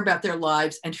care about their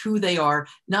lives and who they are,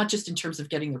 not just in terms of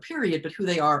getting their period, but who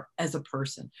they are as a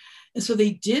person. And so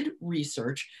they did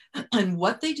research, and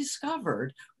what they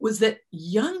discovered was that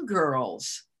young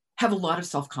girls have a lot of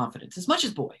self-confidence, as much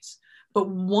as boys. But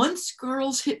once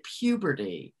girls hit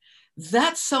puberty,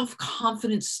 that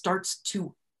self-confidence starts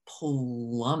to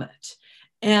plummet.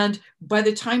 And by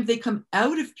the time they come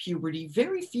out of puberty,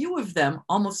 very few of them,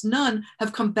 almost none,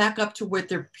 have come back up to what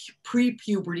their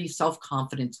pre-puberty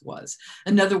self-confidence was.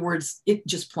 In other words, it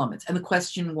just plummets. And the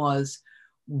question was,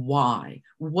 why?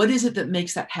 What is it that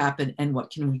makes that happen, and what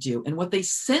can we do? And what they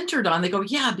centered on, they go,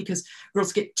 yeah, because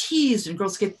girls get teased and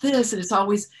girls get this, and it's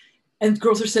always, and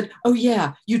girls are said, oh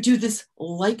yeah, you do this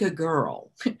like a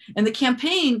girl. And the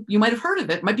campaign, you might have heard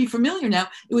of it, might be familiar now,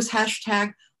 it was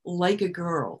hashtag like a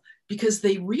girl, because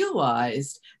they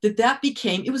realized that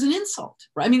became, it was an insult,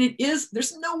 right? I mean, it is,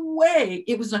 there's no way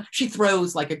it was not, she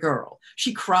throws like a girl,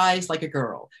 she cries like a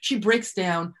girl, she breaks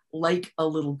down like a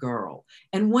little girl.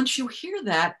 And once you hear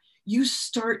that, you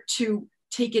start to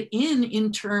take it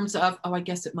in terms of, oh, I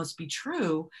guess it must be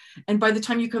true. And by the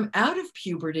time you come out of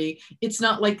puberty, it's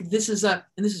not like this is and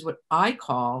this is what I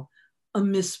call a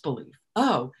misbelief.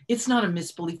 Oh, it's not a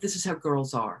misbelief. This is how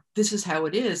girls are. This is how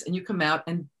it is. And you come out,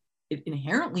 and it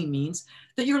inherently means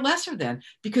that you're lesser than,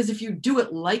 because if you do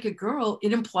it like a girl,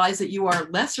 it implies that you are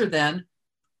lesser than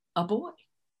a boy.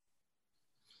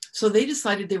 So they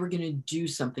decided they were going to do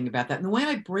something about that. And the way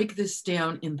I break this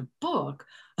down in the book,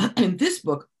 in this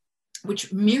book,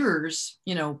 which mirrors,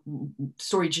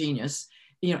 Story Genius,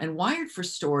 and Wired for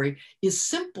Story, is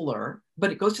simpler,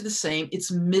 but it goes to the same.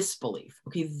 It's misbelief.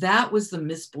 Okay, that was the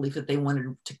misbelief that they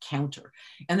wanted to counter.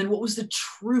 And then what was the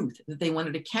truth that they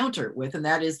wanted to counter it with? And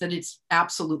that is that it's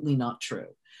absolutely not true.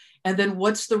 And then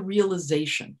what's the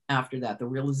realization after that? The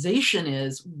realization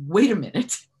is, wait a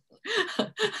minute.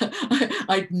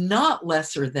 I'm not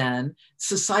lesser than.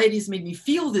 Society's made me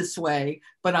feel this way,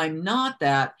 but I'm not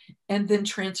that. And then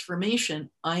transformation,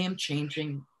 I am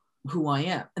changing who I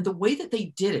am. And the way that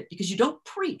they did it, because you don't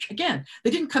preach, again,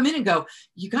 they didn't come in and go,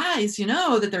 you guys,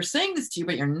 that they're saying this to you,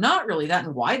 but you're not really that.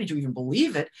 And why did you even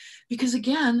believe it? Because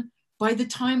again, by the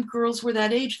time girls were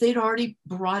that age, they'd already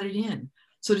brought it in.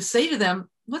 So to say to them,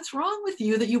 what's wrong with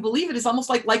you that you believe it? It's almost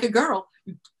like a girl,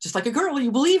 just like a girl,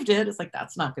 you believed it. It's like,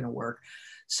 that's not going to work.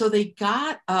 So they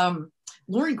got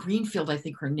Lauren Greenfield, I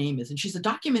think her name is, and she's a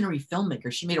documentary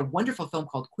filmmaker. She made a wonderful film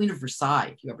called Queen of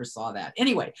Versailles, if you ever saw that.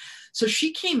 Anyway, so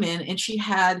she came in and she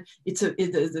had,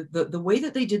 the way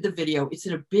that they did the video, it's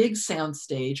in a big sound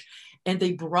stage, and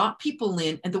they brought people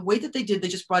in, and the way that they did, they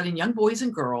just brought in young boys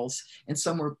and girls, and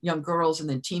some were young girls and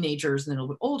then teenagers and then a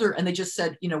little bit older, and they just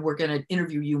said, we're going to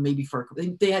interview you maybe for,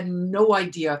 they had no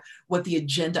idea what the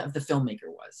agenda of the filmmaker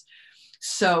was.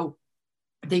 So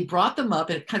they brought them up,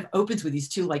 and it kind of opens with these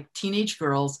two like teenage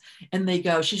girls, and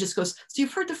she just goes, so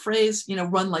you've heard the phrase,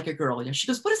 run like a girl. She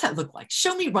goes, what does that look like?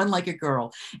 Show me run like a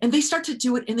girl. And they start to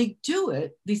do it, and they do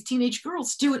it. These teenage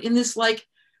girls do it in this like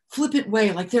flippant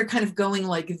way, like they're kind of going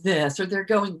like this, or they're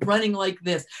running like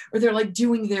this, or they're like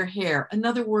doing their hair. In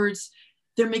other words,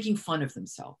 they're making fun of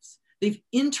themselves. They've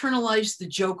internalized the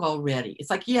joke already.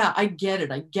 It's like, yeah, I get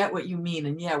it. I get what you mean.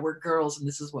 And yeah, we're girls and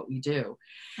this is what we do.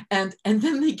 And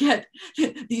then they get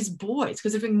these boys,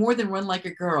 because they're doing more than run like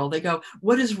a girl. They go,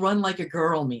 what does run like a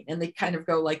girl mean? And they kind of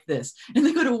go like this. And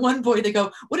they go to one boy, they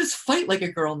go, what does fight like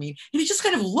a girl mean? And he just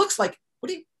kind of looks like,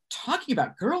 what are you talking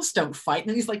about? Girls don't fight. And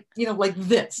then he's like, like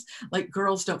this, like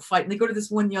girls don't fight. And they go to this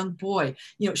one young boy,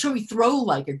 show me throw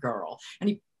like a girl. And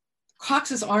he cocks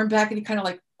his arm back and he kind of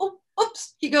like, oh,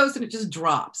 oops, he goes, and it just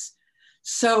drops.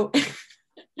 So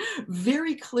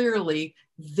very clearly,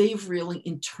 they've really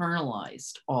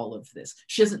internalized all of this.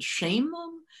 She doesn't shame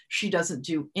them. She doesn't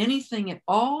do anything at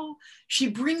all. She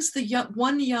brings the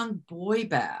one young boy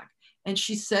back, and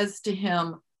she says to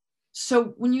him,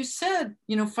 so when you said,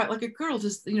 fight like a girl,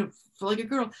 just, fight like a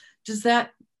girl,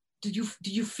 did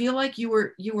you feel like you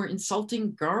were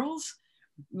insulting girls,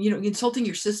 insulting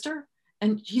your sister?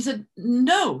 And he said,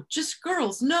 no, just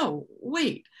girls. No,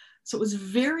 wait. So it was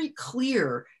very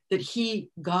clear that he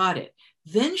got it.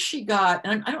 Then she got,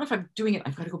 and I don't know if I'm doing it,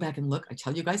 I've got to go back and look. I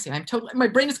tell you guys, I'm totally, my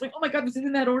brain is going, oh my God, was it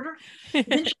in that order? Then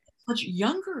she gets much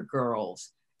younger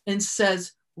girls and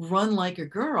says, run like a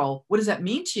girl. What does that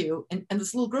mean to you? And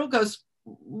this little girl goes,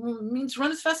 means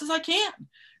run as fast as I can.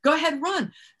 Go ahead,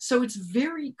 run. So it's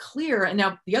very clear. And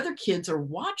now the other kids are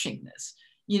watching this,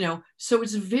 so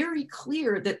it's very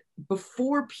clear that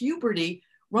before puberty,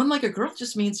 run like a girl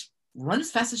just means run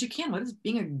as fast as you can. What does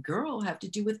being a girl have to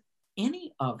do with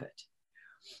any of it?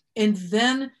 And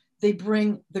then they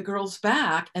bring the girls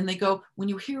back and they go, when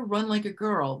you hear run like a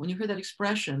girl, when you hear that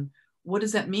expression, what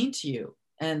does that mean to you?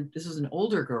 And this is an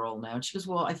older girl now. And she goes,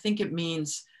 well, I think it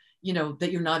means, that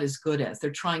you're not as good as.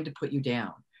 They're trying to put you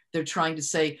down. They're trying to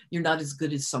say you're not as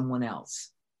good as someone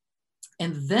else.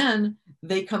 And then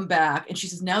they come back and she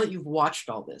says, now that you've watched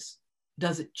all this,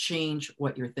 does it change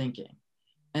what you're thinking?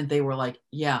 And they were like,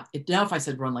 yeah, now if I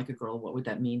said run like a girl, what would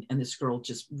that mean? And this girl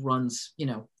just runs,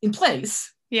 in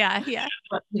place. Yeah.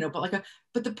 But,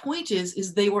 but the point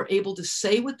is they were able to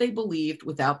say what they believed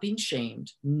without being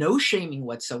shamed, no shaming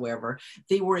whatsoever.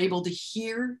 They were able to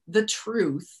hear the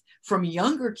truth from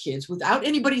younger kids without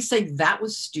anybody saying that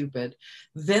was stupid.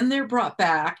 Then they're brought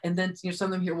back. And then, some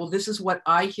of them hear, well, this is what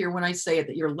I hear when I say it,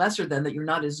 that you're lesser than, that you're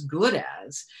not as good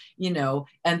as,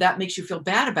 and that makes you feel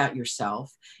bad about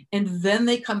yourself. And then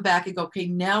they come back and go, okay,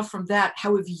 now from that,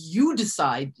 how have you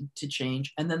decided to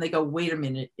change? And then they go, wait a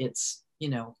minute, it's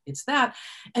that.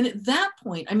 And at that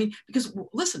point, because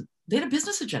listen, they had a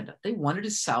business agenda. They wanted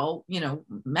to sell,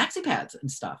 maxi pads and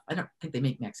stuff. I don't think they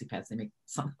make maxi pads. They make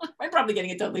some, I'm probably getting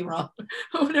it totally wrong.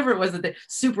 Whatever it was, that they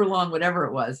super long, whatever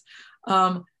it was.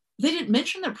 They didn't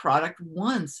mention their product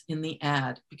once in the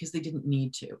ad because they didn't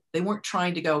need to. They weren't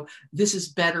trying to go, this is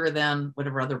better than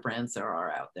whatever other brands there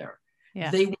are out there.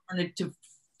 Yeah. They wanted to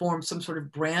form some sort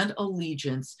of brand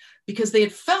allegiance because they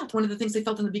had felt, one of the things they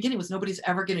felt in the beginning was nobody's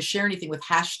ever going to share anything with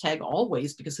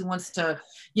 #always, because who wants to,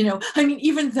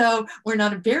 even though we're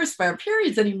not embarrassed by our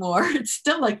periods anymore, it's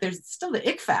still like there's still the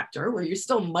ick factor where you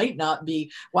still might not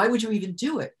be, why would you even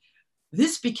do it?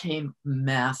 This became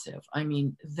massive.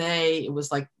 It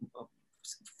was like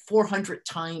 400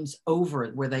 times over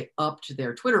where they upped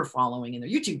their Twitter following and their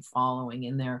YouTube following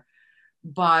and their,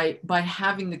 by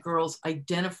having the girls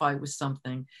identify with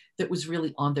something that was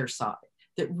really on their side,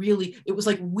 that really, it was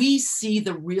like, we see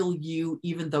the real you,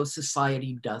 even though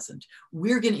society doesn't.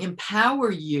 We're going to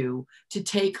empower you to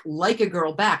take like a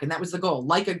girl back. And that was the goal,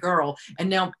 like a girl. And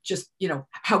now just,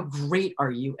 how great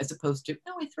are you, as opposed to,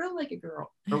 no, I throw like a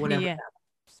girl or whatever. Yeah.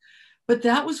 But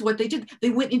that was what they did. They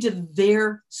went into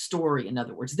their story. In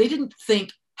other words, they didn't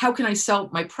think, how can I sell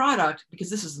my product? Because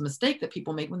this is a mistake that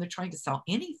people make when they're trying to sell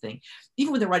anything.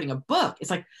 Even when they're writing a book, it's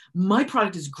like, my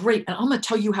product is great and I'm going to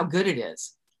tell you how good it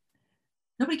is.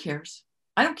 Nobody cares.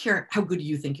 I don't care how good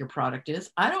you think your product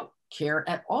is. I don't care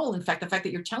at all. In fact, the fact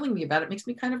that you're telling me about it makes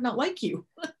me kind of not like you.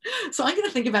 So I'm going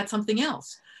to think about something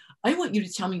else. I want you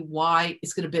to tell me why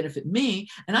it's going to benefit me.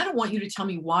 And I don't want you to tell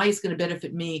me why it's going to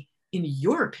benefit me in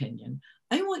your opinion.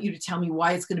 I want you to tell me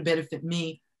why it's going to benefit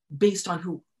me based on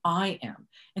who I am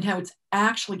and how it's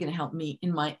actually going to help me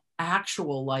in my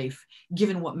actual life,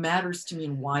 given what matters to me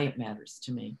and why it matters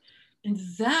to me. And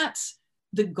that's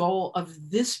the goal of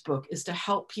this book, is to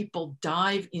help people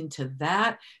dive into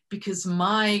that, because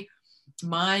my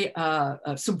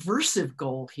subversive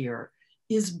goal here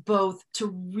is both to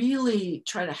really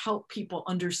try to help people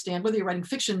understand, whether you're writing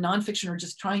fiction, nonfiction, or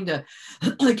just trying to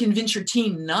convince your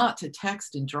teen not to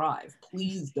text and drive.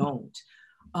 Please don't.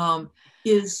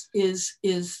 Is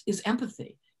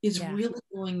empathy, is really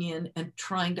going in and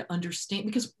trying to understand,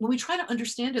 because when we try to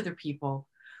understand other people,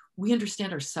 we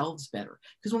understand ourselves better.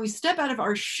 Because when we step out of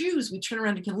our shoes, we turn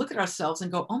around and can look at ourselves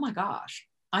and go, oh my gosh,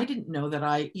 I didn't know that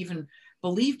I even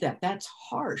believed that. That's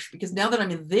harsh. Because now that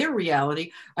I'm in their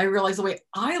reality, I realize the way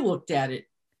I looked at it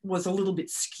was a little bit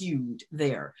skewed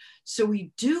there. So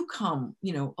we do come,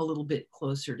 a little bit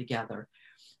closer together.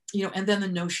 And then the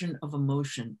notion of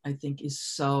emotion, I think, is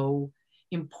so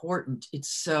important. It's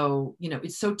so,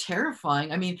 it's so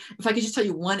terrifying. If I could just tell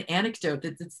you one anecdote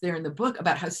that's there in the book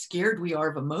about how scared we are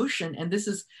of emotion. And this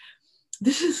is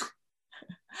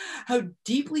how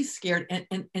deeply scared.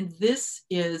 And this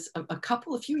is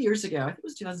a few years ago, I think it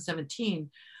was 2017,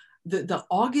 the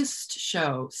August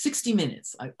show, 60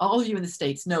 Minutes. All of you in the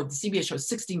States know the CBS show,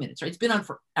 60 Minutes, right? It's been on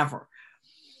forever.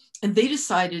 And they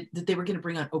decided that they were going to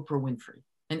bring on Oprah Winfrey.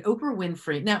 And Oprah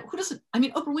Winfrey, now who doesn't,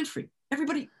 Oprah Winfrey,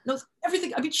 everybody knows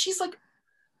everything. She's like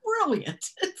brilliant.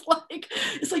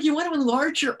 It's like you want to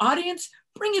enlarge your audience,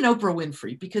 bring in Oprah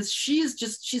Winfrey, because she's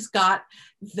got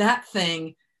that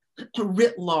thing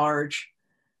writ large.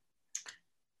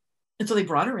 And so they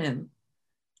brought her in,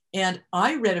 and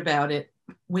I read about it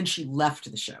when she left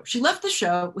the show. She left the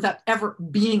show without ever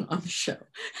being on the show.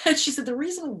 And she said the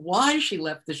reason why she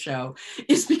left the show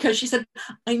is because she said,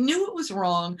 I knew it was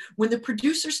wrong when the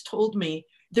producers told me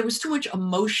there was too much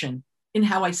emotion in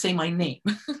how I say my name.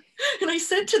 And I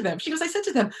said to them, I said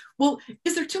to them, well,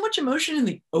 is there too much emotion in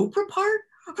the Oprah part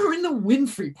or in the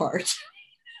Winfrey part?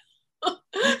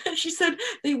 And she said,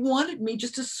 they wanted me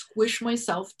just to squish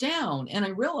myself down. And I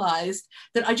realized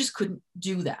that I just couldn't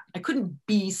do that. I couldn't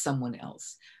be someone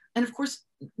else. And of course,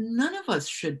 none of us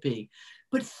should be.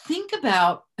 But think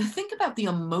about the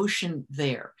emotion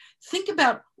there. Think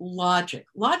about logic.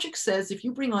 Logic says if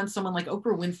you bring on someone like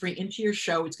Oprah Winfrey into your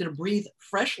show, it's going to breathe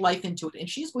fresh life into it. And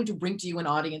she's going to bring to you an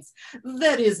audience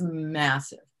that is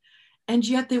massive. And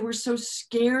yet they were so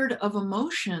scared of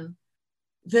emotion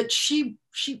that she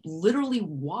literally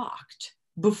walked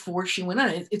before she went on.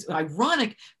 It's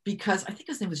ironic because I think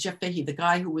his name was Jeff Fahey, the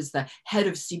guy who was the head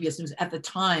of CBS News at the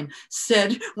time,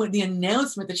 said when the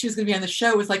announcement that she was going to be on the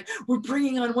show was like, we're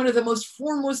bringing on one of the most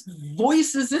foremost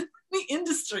voices in the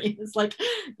industry. It's like,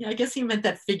 yeah, I guess he meant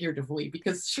that figuratively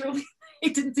because surely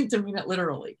he didn't seem to mean it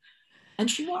literally.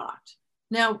 And she walked.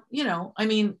 Now, I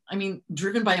mean,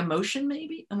 driven by emotion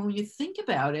maybe. And when you think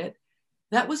about it,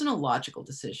 that wasn't a logical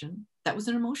decision. That was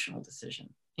an emotional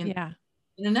decision in a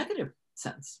negative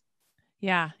sense.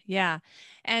 Yeah. Yeah.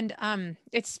 And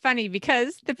it's funny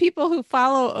because the people who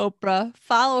follow Oprah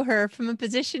follow her from a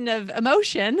position of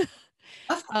emotion.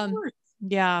 Of course.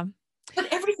 Yeah.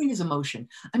 But everything is emotion.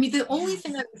 I mean, the only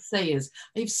thing I would say is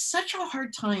I have such a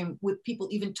hard time with people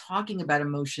even talking about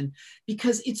emotion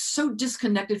because it's so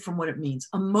disconnected from what it means.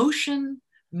 Emotion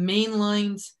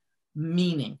mainlines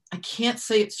meaning. I can't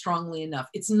say it strongly enough.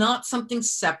 It's not something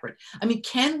separate. I mean,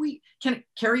 can it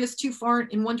carry us too far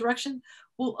in one direction?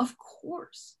 Well, of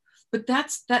course. But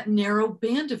that's that narrow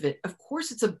band of it. Of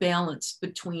course, it's a balance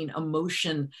between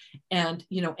emotion and,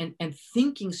 and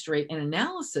thinking straight and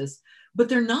analysis, but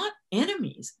they're not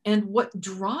enemies. And what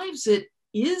drives it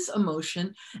is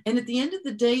emotion. And at the end of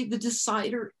the day, the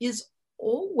decider is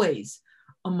always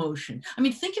emotion. I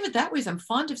mean, think of it that way. As I'm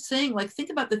fond of saying, like, think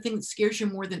about the thing that scares you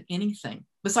more than anything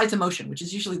besides emotion, which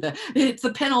is usually it's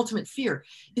the penultimate fear,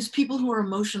 is people who are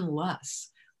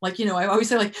emotionless. Like, I always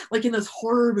say like in those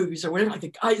horror movies or whatever, like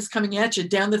the guy is coming at you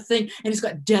down the thing and he's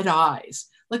got dead eyes.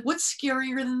 Like, what's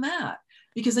scarier than that?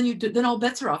 Because then all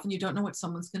bets are off and you don't know what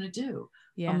someone's going to do.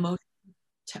 Yeah.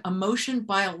 Emotion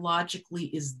biologically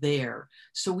is there.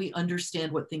 So we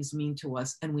understand what things mean to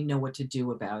us and we know what to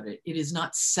do about it. It is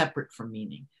not separate from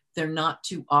meaning. They're not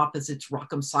two opposites,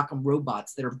 rock'em sock'em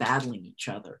robots that are battling each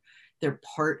other. They're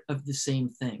part of the same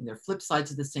thing. They're flip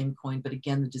sides of the same coin. But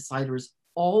again, the decider is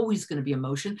always going to be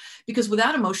emotion because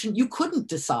without emotion, you couldn't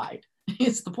decide.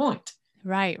 It's the point.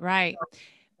 Right. So,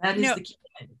 that is the key.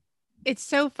 It's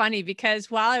so funny because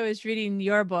while I was reading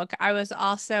your book, I was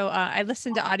also, I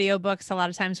listen to audiobooks a lot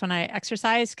of times when I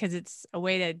exercise because it's a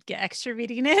way to get extra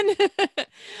reading in.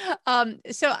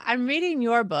 So I'm reading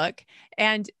your book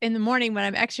and in the morning when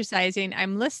I'm exercising,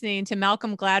 I'm listening to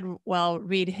Malcolm Gladwell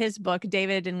read his book,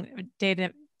 David and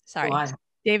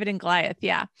Goliath.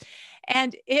 Yeah.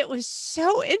 And it was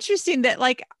so interesting that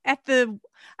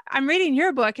I'm reading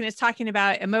your book and it's talking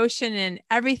about emotion and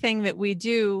everything that we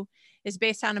do is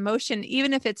based on emotion,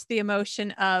 even if it's the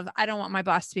emotion of, I don't want my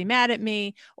boss to be mad at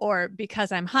me, or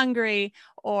because I'm hungry,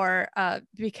 or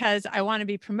because I want to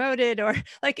be promoted, or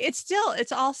like, it's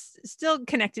all still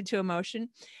connected to emotion.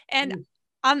 And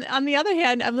on the other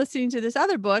hand, I'm listening to this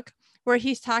other book where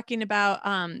he's talking about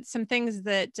some things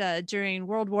that during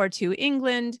World War II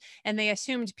England, and they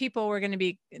assumed people were going to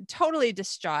be totally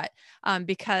distraught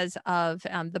because of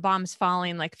the bombs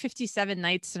falling like 57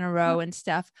 nights in a row and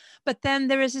stuff. But then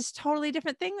there was this totally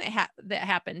different thing that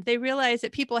happened. They realized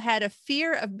that people had a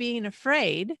fear of being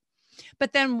afraid.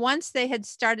 But then once they had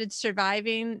started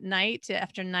surviving night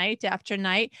after night after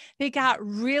night, they got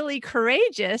really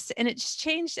courageous, and it just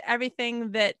changed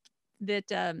everything that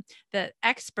the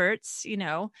experts,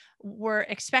 were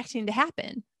expecting to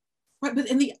happen. Right, but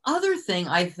and the other thing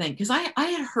I think, because I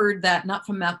had heard that not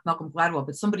from Malcolm Gladwell,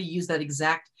 but somebody used that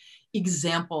exact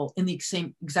example in the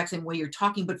exact same way you're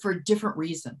talking, but for a different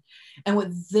reason. And what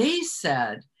they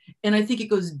said, and I think it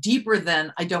goes deeper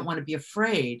than I don't want to be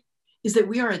afraid, is that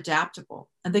we are adaptable,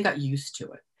 and they got used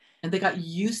to it. And they got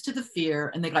used to the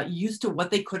fear, and they got used to what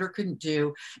they could or couldn't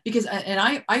do. Because,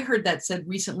 and I heard that said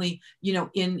recently,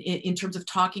 in terms of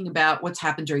talking about what's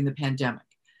happened during the pandemic,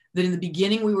 that in the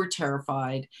beginning we were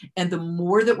terrified, and the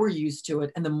more that we're used to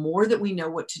it, and the more that we know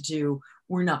what to do,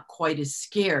 we're not quite as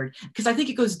scared. Because I think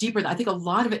it goes deeper. I think a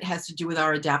lot of it has to do with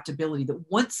our adaptability, that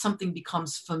once something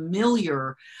becomes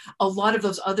familiar, a lot of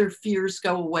those other fears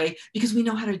go away because we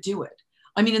know how to do it.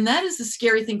 I mean, and that is the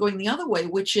scary thing going the other way,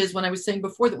 which is when I was saying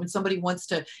before that when somebody wants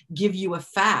to give you a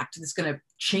fact that's going to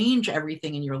change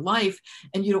everything in your life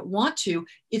and you don't want to,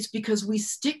 it's because we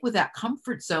stick with that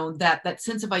comfort zone, that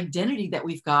sense of identity that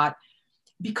we've got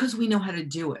because we know how to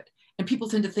do it. And people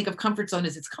tend to think of comfort zone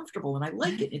as it's comfortable and I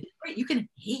like it. It's great. You can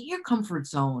hate your comfort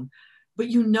zone, but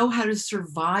you know how to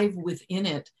survive within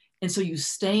it. And so you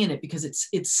stay in it because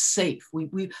it's safe.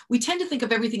 We tend to think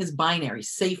of everything as binary,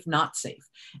 safe, not safe.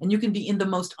 And you can be in the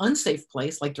most unsafe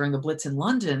place, like during the Blitz in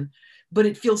London, but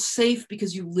it feels safe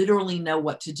because you literally know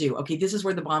what to do. Okay, this is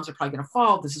where the bombs are probably going to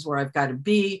fall. This is where I've got to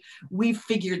be. We've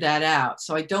figured that out.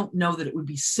 So I don't know that it would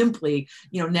be simply,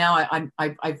 now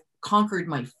I've conquered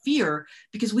my fear,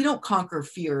 because we don't conquer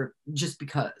fear just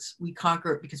because. We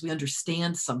conquer it because we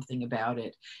understand something about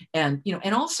it. And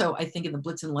also I think in the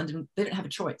Blitz in London, they didn't have a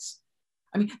choice.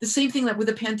 I mean, the same thing like with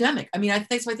the pandemic. I mean,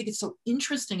 that's why I think it's so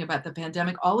interesting about the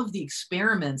pandemic, all of the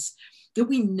experiments that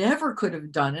we never could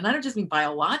have done. And I don't just mean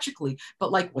biologically,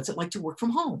 but like, what's it like to work from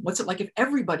home? What's it like if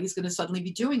everybody's going to suddenly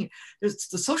be doing it? There's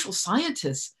the social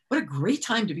scientists. What a great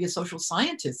time to be a social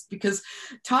scientist, because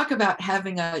talk about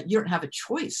having you don't have a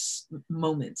choice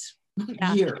moment,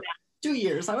 year, 2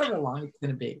 years, however long it's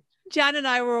going to be. John and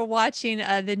I were watching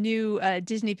the new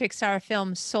Disney Pixar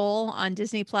film Soul on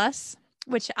Disney Plus,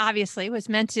 which obviously was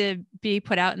meant to be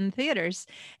put out in theaters.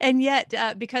 And yet,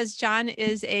 because John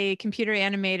is a computer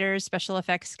animator, special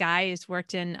effects guy, he's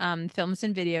worked in films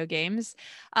and video games.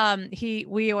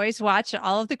 We always watch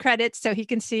all of the credits so he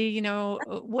can see,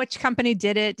 which company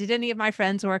did it. Did any of my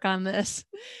friends work on this?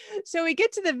 So we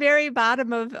get to the very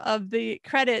bottom of the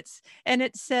credits and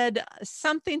it said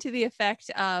something to the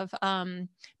effect of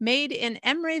made in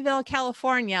Emeryville,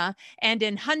 California, and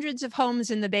in hundreds of homes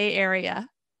in the Bay Area.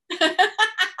 And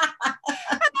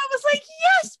I was like,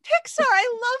 yes, Pixar,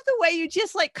 I love the way you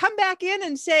just like come back in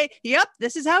and say, yep,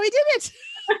 this is how we did it.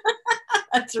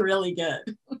 That's really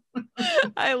good.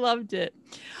 I loved it.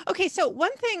 Okay, so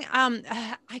one thing,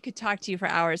 I could talk to you for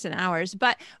hours and hours,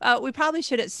 but we probably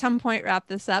should at some point wrap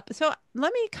this up. So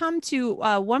let me come to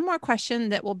one more question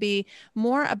that will be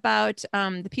more about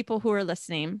the people who are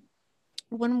listening.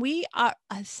 When we are,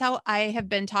 so I have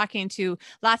been talking to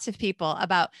lots of people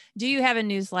about, do you have a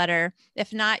newsletter?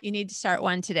 If not, you need to start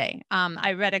one today.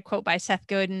 I read a quote by Seth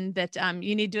Godin that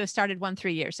you need to have started one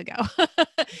 3 years ago.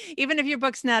 Even if your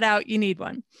book's not out, you need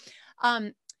one.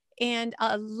 And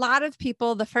a lot of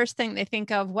people, the first thing they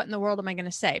think of, what in the world am I going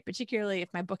to say? Particularly if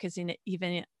my book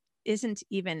isn't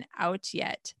even out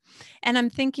yet. And I'm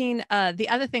thinking the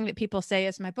other thing that people say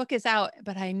is my book is out,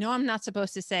 but I know I'm not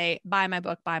supposed to say, buy my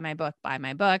book, buy my book, buy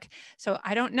my book. So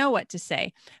I don't know what to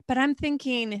say, but I'm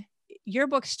thinking your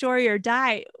book, Story or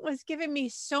Die, was giving me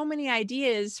so many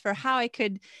ideas for how I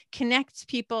could connect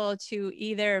people to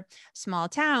either small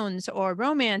towns or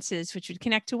romances, which would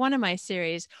connect to one of my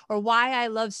series, or why I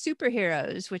love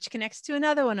superheroes, which connects to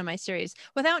another one of my series,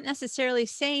 without necessarily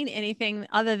saying anything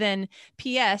other than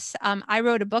P.S. I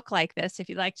wrote a book like this. If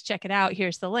you'd like to check it out,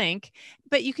 here's the link.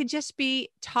 But you could just be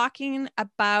talking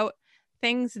about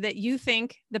things that you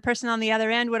think the person on the other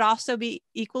end would also be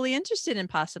equally interested in,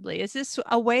 possibly. Is this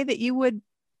a way that you would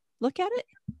look at it?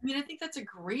 I mean, I think that's a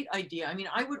great idea. I mean,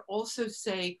 I would also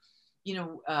say, if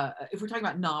we're talking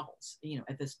about novels,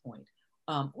 at this point,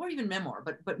 or even memoir,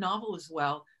 but novel as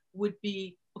well, would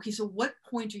be, okay, so what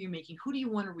point are you making? Who do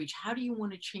you want to reach? How do you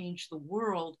want to change the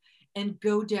world? And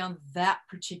go down that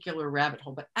particular rabbit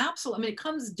hole. But absolutely, I mean, it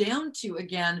comes down to,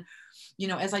 again,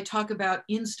 as I talk about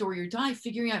in Story or Die,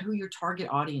 figuring out who your target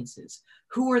audience is.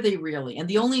 Who are they really? And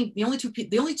the only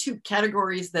two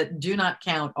categories that do not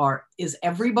count is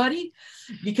everybody,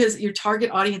 because your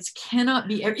target audience cannot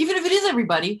be, even if it is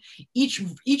everybody, each,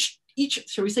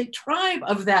 shall we say, tribe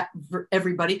of that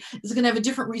everybody is going to have a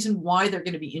different reason why they're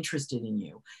going to be interested in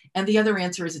you. And the other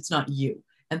answer is it's not you.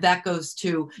 And that goes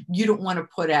to, you don't want to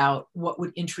put out what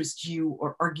would interest you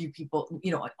or argue people,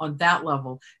 on that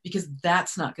level, because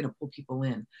that's not going to pull people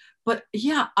in. But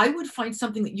yeah, I would find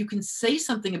something that you can say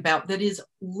something about that is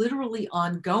literally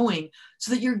ongoing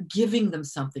so that you're giving them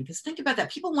something. Because think about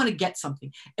that. People want to get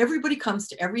something. Everybody comes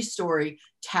to every story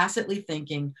tacitly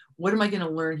thinking, what am I going to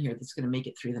learn here that's going to make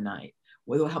it through the night?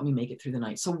 What will help me make it through the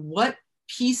night? So what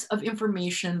piece of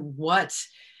information, what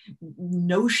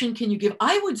notion can you give?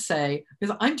 I would say,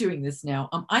 because I'm doing this now,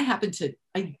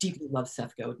 I deeply love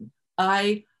Seth Godin.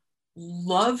 I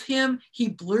love him.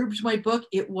 He blurbed my book.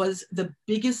 It was the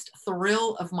biggest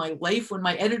thrill of my life when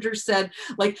my editor said,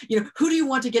 like, who do you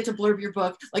want to get to blurb your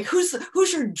book? Like, who's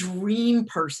your dream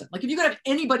person? Like, if you could have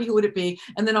anybody, who would it be?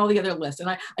 And then all the other lists.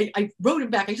 And I wrote him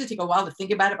back. I usually take a while to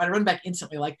think about it, but I run back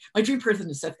instantly. Like, my dream person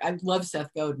is Seth. I love Seth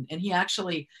Godin. And he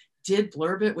actually did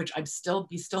blurb it, which I'm still,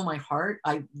 Be Still My Heart.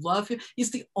 I love him.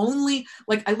 He's the only,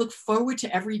 like, I look forward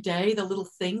to every day, the little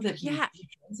thing that he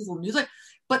his little newsletter.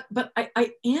 But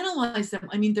I analyze them.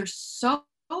 I mean, they're so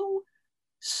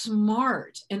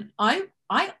smart. And I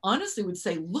honestly would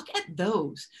say, look at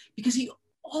those, because he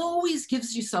always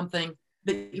gives you something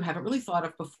that you haven't really thought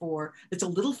of before. It's a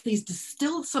little, he's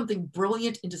distilled something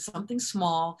brilliant into something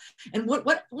small. And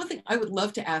what one thing I would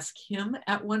love to ask him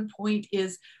at one point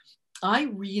is, I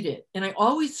read it and I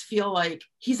always feel like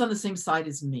he's on the same side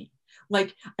as me.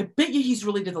 Like, I bet you he's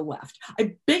really to the left.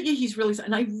 I bet you he's really,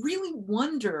 and I really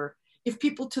wonder if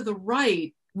people to the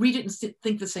right read it and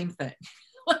think the same thing.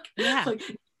 Like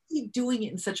keep doing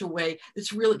it in such a way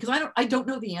that's really, because I don't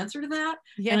know the answer to that.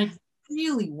 Yeah. And I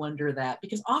really wonder that,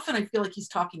 because often I feel like he's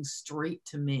talking straight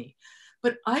to me.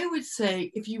 But I would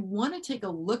say, if you want to take a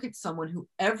look at someone who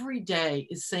every day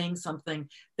is saying something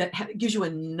that gives you a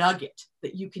nugget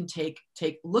that you can take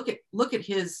look at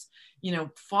his,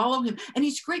 follow him. And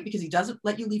he's great because he doesn't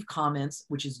let you leave comments,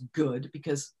 which is good,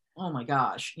 because oh my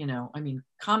gosh, I mean,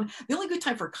 the only good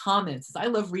time for comments is I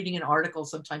love reading an article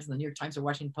sometimes in the New York Times or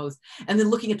Washington Post and then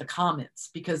looking at the comments,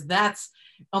 because that's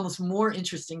almost more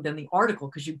interesting than the article,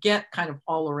 because you get kind of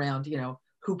all around,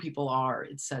 who people are,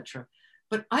 etc.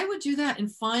 But I would do that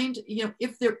and find,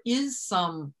 if there is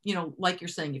some, like you're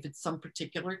saying, if it's some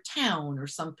particular town or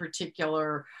some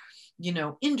particular,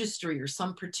 industry or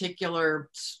some particular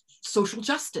social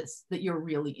justice that you're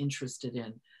really interested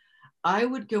in, I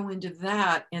would go into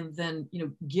that and then,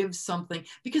 give something,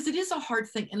 because it is a hard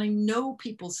thing. And I know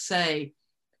people say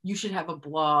you should have a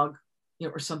blog,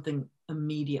 or something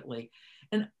immediately.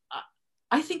 And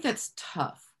I think that's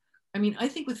tough. I mean, I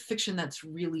think with fiction, that's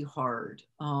really hard.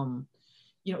 And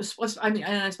I suppose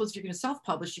if you're going to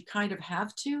self-publish, you kind of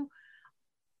have to.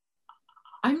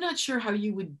 I'm not sure how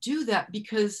you would do that,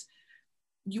 because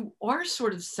you are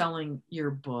sort of selling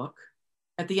your book.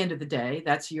 At the end of the day,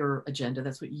 that's your agenda.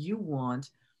 That's what you want.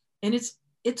 And it's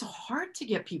hard to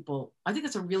get people. I think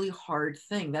that's a really hard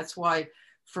thing. That's why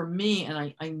for me,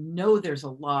 and I know there's a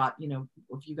lot,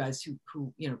 of you guys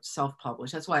who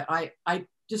self-publish. That's why I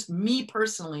just, me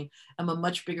personally, am a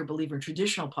much bigger believer in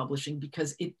traditional publishing,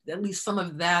 because at least some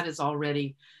of that is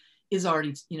already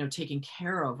taken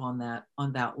care of on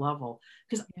that level.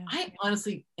 Because I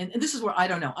honestly, and this is where I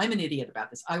don't know, I'm an idiot about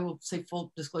this. I will say,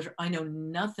 full disclosure, I know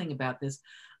nothing about this.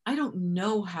 I don't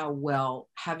know how well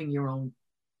having your own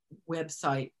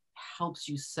website helps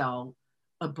you sell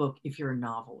a book if you're a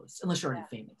novelist, unless you're already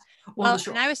famous. Well,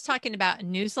 and I was talking about a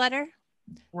newsletter.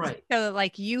 Right. So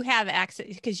like you have access,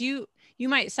 because you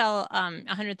might sell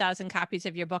 100,000 copies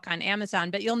of your book on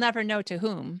Amazon, but you'll never know to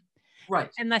whom. Right.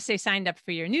 Unless they signed up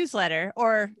for your newsletter,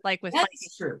 or like with.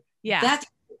 That's true. Yeah. That's,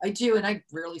 I do. And I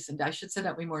rarely I should send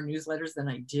out way more newsletters than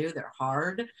I do. They're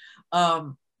hard.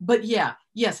 But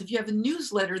yes, if you have a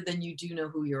newsletter, then you do know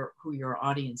who your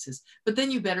audience is, but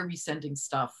then you better be sending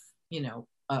stuff,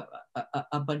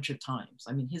 a bunch of times.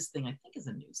 I mean, his thing, I think, is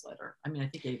a newsletter. I mean, I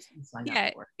think he signed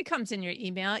up for it. It comes in your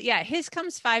email. Yeah. His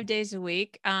comes 5 days a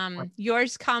week. Right.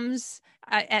 Yours comes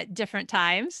at different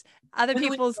times. Other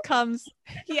people's comes.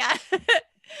 Yeah.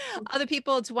 Other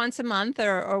people, it's once a month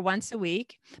or once a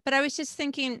week. But I was just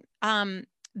thinking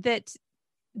that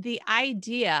the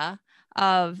idea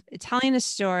of telling a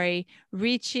story,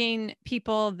 reaching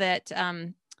people that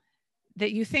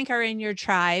that you think are in your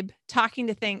tribe, talking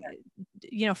to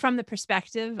from the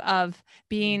perspective of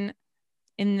being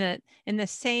in the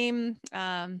same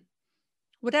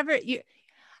whatever you.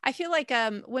 I feel like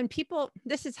when people,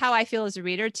 this is how I feel as a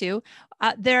reader too.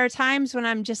 There are times when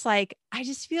I'm just like, I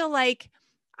just feel like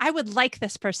I would like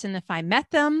this person if I met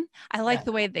them. I like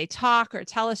the way they talk or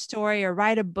tell a story or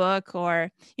write a book,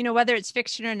 or, whether it's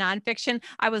fiction or nonfiction.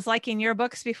 I was liking your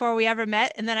books before we ever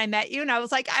met. And then I met you and I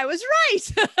was like, I was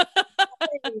right.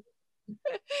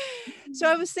 So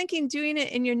I was thinking doing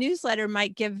it in your newsletter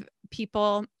might give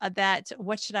people that,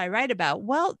 what should I write about?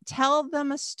 Well, tell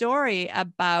them a story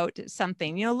about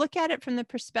something, look at it from the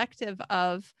perspective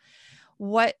of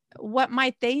what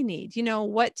might they need,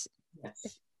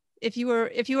 if you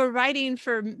were writing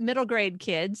for middle grade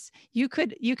kids, you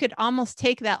could almost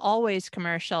take that Always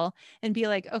commercial and be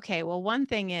like, okay, well, one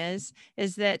thing is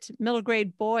that middle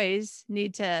grade boys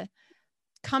need to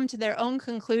come to their own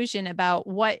conclusion about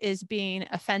what is being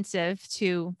offensive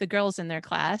to the girls in their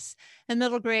class, and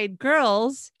middle grade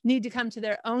girls need to come to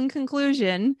their own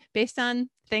conclusion based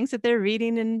on things that they're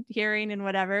reading and hearing and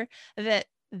whatever, that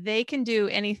they can do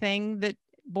anything that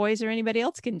boys or anybody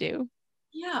else can do.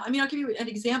 Yeah, I mean, I'll give you an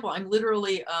example. I'm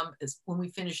literally, when we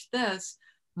finish this,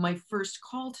 my first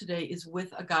call today is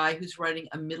with a guy who's writing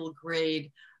a middle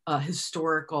grade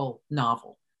historical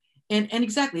novel. And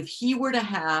exactly, if he were to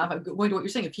have, I'm going to what you're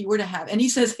saying, if he were to have, and he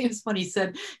says, it's funny, he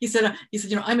said,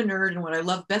 I'm a nerd, and what I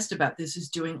love best about this is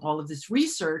doing all of this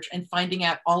research and finding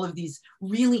out all of these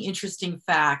really interesting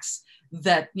facts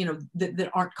that,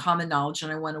 that aren't common knowledge,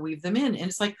 and I want to weave them in. And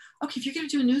it's like, okay, if you're going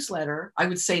to do a newsletter, I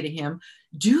would say to him,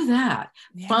 do that.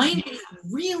 Yeah. Find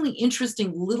really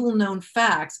interesting little known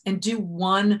facts and do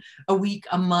one a week,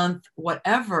 a month,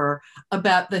 whatever,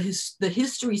 about the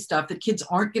history stuff that kids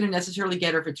aren't going to necessarily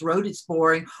get, or if it's rote, it's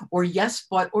boring, or yes,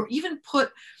 but, or even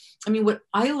what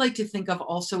I like to think of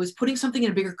also is putting something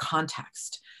in a bigger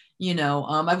context.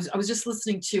 I was just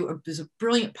listening to there's a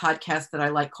brilliant podcast that I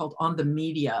like called On the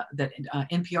Media that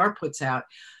NPR puts out.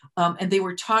 And they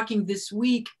were talking this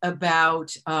week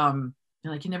about,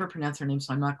 and I can never pronounce her name,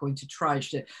 so I'm not going to try.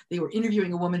 They were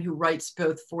interviewing a woman who writes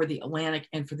both for The Atlantic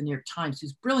and for the New York Times,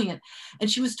 who's brilliant.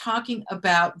 And she was talking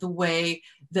about the way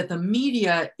that the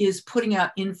media is putting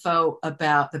out info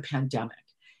about the pandemic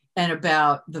and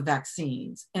about the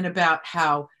vaccines and about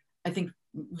how, I think,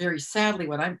 very sadly,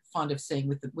 what I'm fond of saying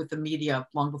with the media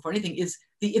long before anything is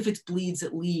the if it bleeds,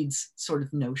 it leads sort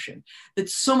of notion. That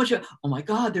so much of, oh my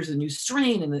God, there's a new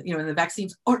strain, and the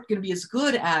vaccines aren't going to be as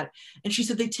good at. And she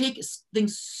said they take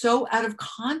things so out of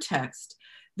context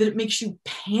that it makes you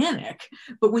panic.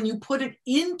 But when you put it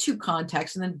into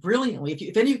context, and then brilliantly,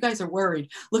 if any of you guys are worried,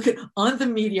 look at On the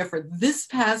Media for this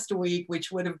past week,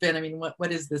 which would have been,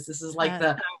 what is this? This is like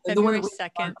February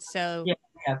 2nd. So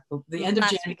yeah, the end of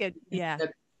January. Yeah.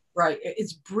 Right.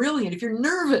 It's brilliant. If you're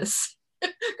nervous,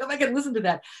 go back and listen to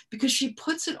that, because she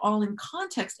puts it all in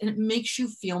context and it makes you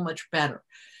feel much better.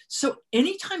 So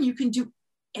anytime you can do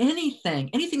anything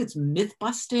that's myth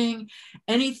busting,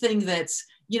 anything that's,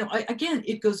 again,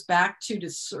 it goes back to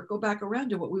circle back around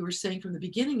to what we were saying from the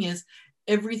beginning is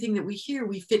everything that we hear,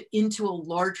 we fit into a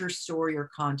larger story or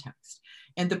context.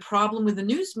 And the problem with the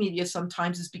news media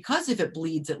sometimes is because if it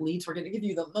bleeds, it leads. We're going to give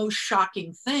you the most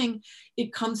shocking thing.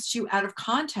 It comes to you out of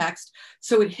context.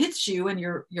 So it hits you and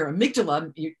your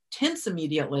amygdala, you tense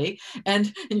immediately,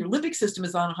 and your limbic system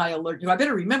is on high alert. I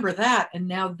better remember that. And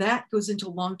now that goes into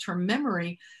long-term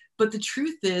memory. But the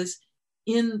truth is,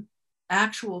 in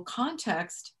actual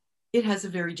context, it has a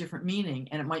very different meaning.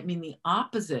 And it might mean the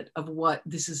opposite of what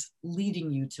this is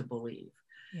leading you to believe.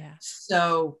 Yeah.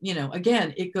 So,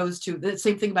 again, it goes to the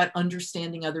same thing about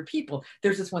understanding other people.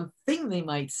 There's this one thing they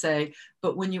might say,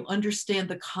 but when you understand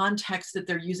the context that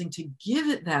they're using to give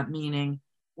it that meaning,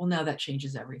 well, now that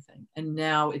changes everything. And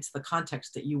now it's the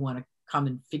context that you want to come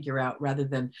and figure out, rather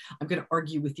than I'm going to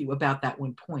argue with you about that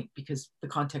one point, because the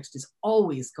context is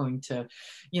always going to,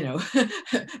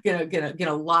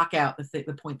 gonna lock out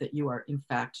the point that you are in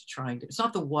fact trying to. It's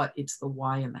not the what, it's the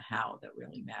why and the how that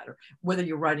really matter, whether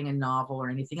you're writing a novel or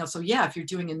anything else. So yeah, if you're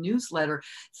doing a newsletter,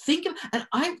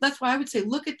 that's why I would say,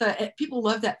 look at people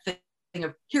love that thing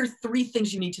of here's 3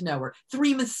 things you need to know, or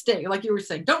 3 mistakes, like you were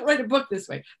saying, don't write a book this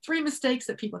way, 3 mistakes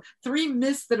that 3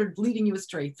 myths that are leading you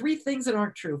astray, 3 things that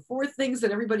aren't true, 4 things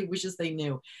that everybody wishes they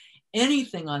knew.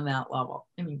 Anything on that level.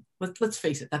 I mean, let's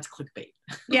face it, that's clickbait.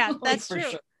 Yeah, that's true.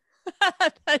 Sure.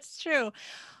 That's true.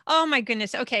 Oh my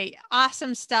goodness. Okay.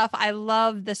 Awesome stuff. I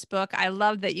love this book. I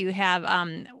love that you have,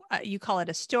 you call it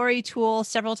a story tool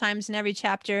several times in every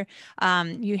chapter.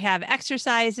 You have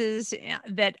exercises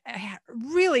that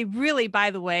really, really,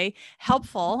 by the way,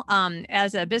 helpful.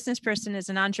 As a business person, as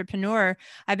an entrepreneur,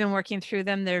 I've been working through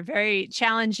them. They're very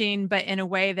challenging, but in a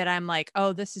way that I'm like,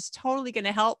 oh, this is totally going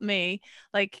to help me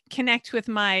like connect with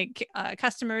my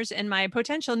customers and my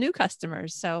potential new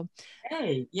customers. So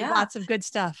hey, yeah, lots of good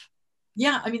stuff.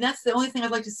 Yeah, I mean, that's the only thing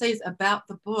I'd like to say is about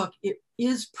the book. It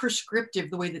is prescriptive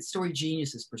the way that Story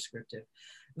Genius is prescriptive.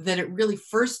 That it really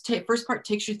first part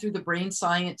takes you through the brain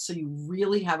science, so you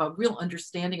really have a real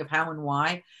understanding of how and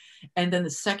why. And then the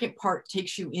second part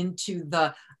takes you into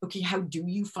okay, how do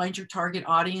you find your target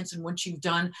audience? And once you've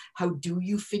done, how do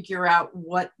you figure out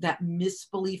what that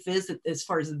misbelief is that, as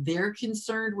far as they're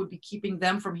concerned, would be keeping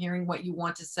them from hearing what you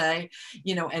want to say,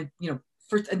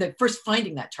 first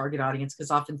finding that target audience,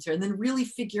 because often, and then really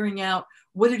figuring out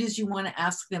what it is you want to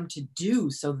ask them to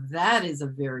do. So that is a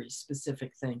very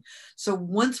specific thing. So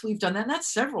once we've done that, and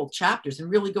that's several chapters, and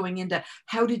really going into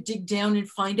how to dig down and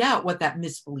find out what that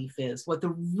misbelief is, what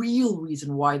the real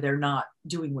reason why they're not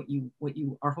doing what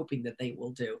you are hoping that they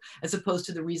will do, as opposed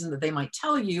to the reason that they might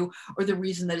tell you, or the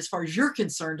reason that, as far as you're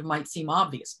concerned, might seem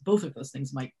obvious. Both of those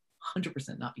things might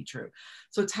 100% not be true.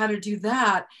 So it's how to do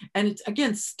that. And it's,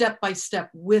 again, step by step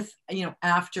with,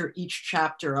 after each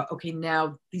chapter, okay,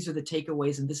 now these are the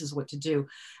takeaways and this is what to do.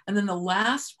 And then the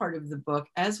last part of the book,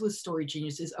 as with Story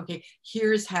Genius, is, okay,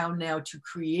 here's how now to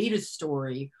create a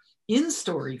story in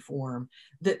story form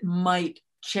that might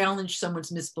challenge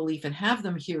someone's misbelief and have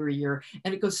them hear your,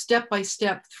 and it goes step by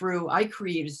step through. I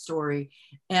create a story,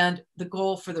 and the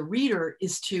goal for the reader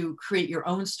is to create your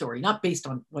own story, not based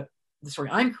on what the story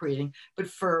I'm creating, but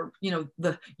for, you know,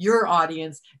 your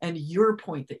audience and your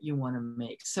point that you want to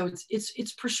make. So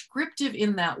it's prescriptive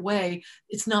in that way.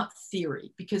 It's not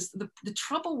theory, because the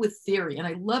trouble with theory, and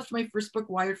I loved my first book,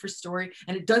 Wired for Story,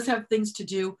 and it does have things to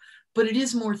do, but it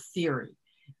is more theory.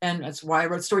 And that's why I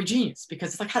wrote Story Genius,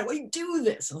 because it's like, how do I do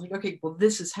this? And I'm like, okay, well,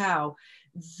 this is how.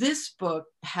 This book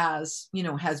has, you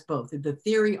know, has both. The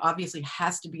theory obviously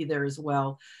has to be there as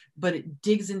well, but it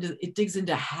digs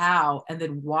into how, and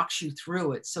then walks you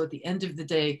through it. So at the end of the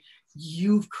day,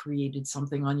 you've created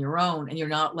something on your own, and you're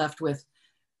not left with,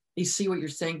 you see what you're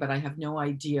saying, but I have no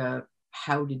idea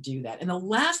how to do that. And the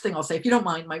last thing I'll say, if you don't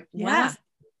mind,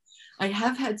 I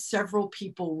have had several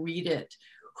people read it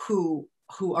who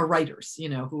are writers, you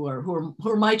know, who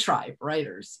are my tribe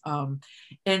writers. And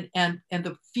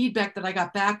the feedback that I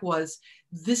got back was,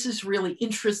 this is really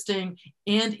interesting,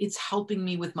 and it's helping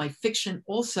me with my fiction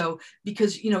also,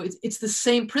 because, you know, it's the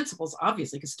same principles,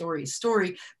 obviously, because story is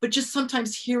story, but just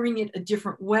sometimes hearing it a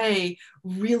different way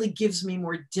really gives me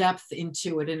more depth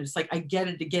into it. And it's like, I get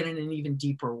it again in an even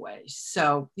deeper way.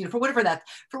 So, you know, for whatever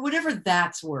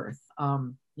that's worth,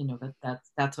 you know,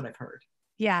 that's what I've heard.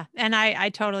 Yeah. And I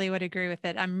totally would agree with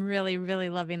it. I'm really, really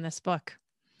loving this book.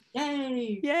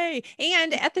 Yay. Yay.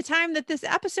 And at the time that this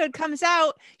episode comes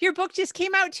out, your book just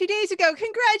came out 2 days ago.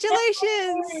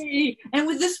 Congratulations. Yay. And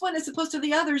with this one, as opposed to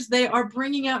the others, they are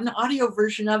bringing out an audio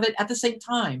version of it at the same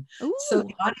time. Ooh. So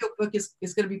the audio book is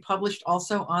going to be published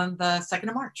also on the 2nd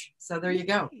of March. So there you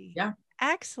go. Yeah.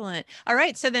 Excellent. All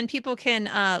right. So then people can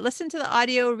listen to the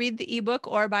audio, read the ebook,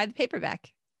 or buy the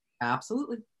paperback.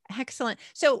 Absolutely. Excellent.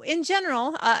 So in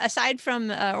general, aside from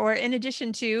or in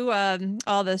addition to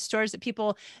all the stores that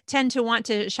people tend to want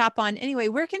to shop on anyway,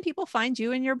 where can people find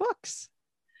you and your books?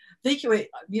 Thank you.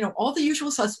 You know, all the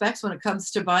usual suspects when it comes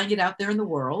to buying it out there in the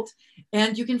world.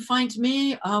 And you can find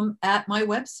me at my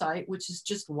website, which is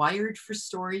just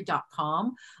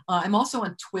wiredforstory.com. I'm also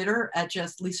on Twitter at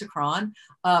just Lisa Cron.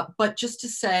 But just to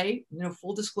say, you know,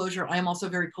 full disclosure, I am also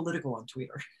very political on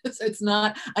Twitter.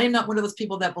 I am not one of those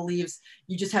people that believes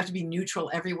you just have to be neutral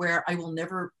everywhere. I will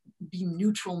never be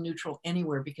neutral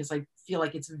anywhere, because I feel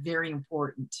like it's very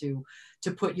important to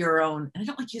put your own, and I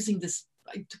don't like using this,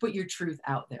 to put your truth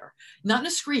out there, not in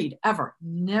a screed, ever,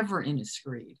 never in a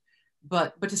screed,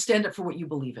 but to stand up for what you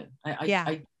believe in.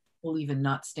 I believe in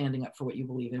not standing up for what you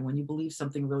believe in. When you believe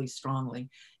something really strongly,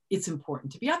 it's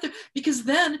important to be out there, because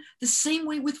then the same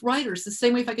way with writers, the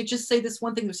same way, if I could just say this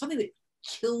one thing, there's something that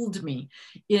killed me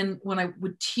when I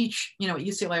would teach, you know, at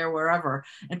UCLA or wherever,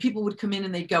 and people would come in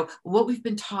and they'd go, what we've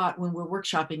been taught when we're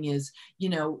workshopping is, you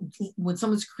know, when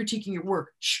someone's critiquing your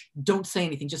work, shh, don't say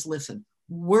anything, just listen.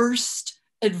 Worst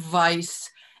advice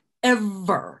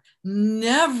ever.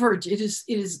 Never. It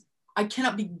is, I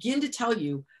cannot begin to tell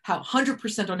you how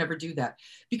 100% don't ever do that,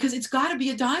 because it's got to be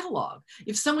a dialogue.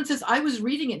 If someone says, I was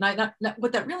reading it, and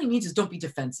what that really means is don't be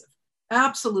defensive.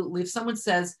 Absolutely. If someone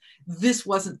says, this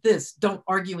wasn't this, don't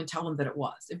argue and tell them that it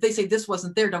was. If they say this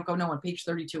wasn't there, don't go, no, on page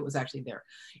 32, it was actually there.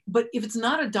 But if it's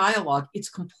not a dialogue, it's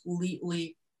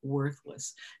completely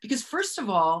worthless. Because first of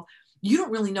all, you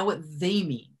don't really know what they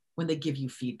mean when they give you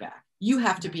feedback. You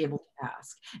have to be able to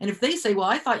ask. And if they say, well,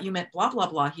 I thought you meant blah, blah,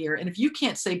 blah here. And if you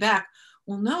can't say back,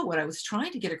 well, no, what I was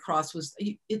trying to get across was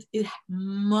it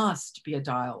must be a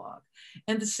dialogue.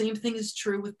 And the same thing is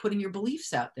true with putting your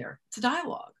beliefs out there. It's a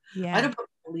dialogue. Yeah. I don't put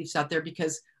my beliefs out there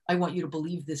because I want you to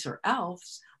believe this or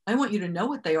else. I want you to know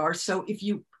what they are. So if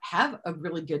you have a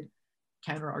really good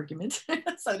counter argument,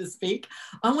 so to speak,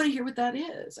 I want to hear what that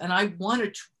is. And I want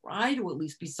to try to at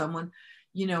least be someone,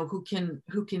 you know, who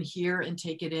can hear and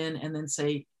take it in and then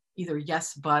say either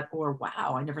yes, but, or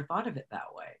wow, I never thought of it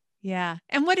that way. Yeah.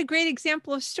 And what a great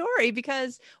example of story,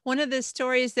 because one of the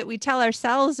stories that we tell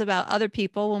ourselves about other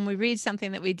people when we read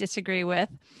something that we disagree with,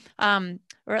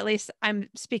 or at least I'm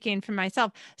speaking for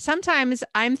myself, sometimes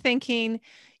I'm thinking,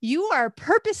 you are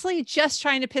purposely just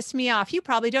trying to piss me off. You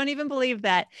probably don't even believe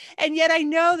that. And yet I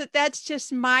know that that's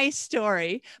just my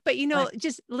story. But, you know, right.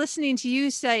 Just listening to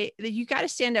you say that you got to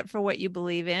stand up for what you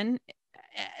believe in.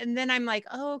 And then I'm like,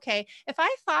 oh, okay. If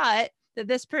I thought that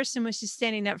this person was just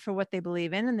standing up for what they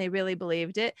believe in and they really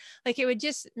believed it, like it would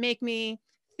just make me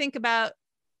think about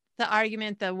the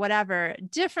argument, the whatever,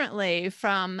 differently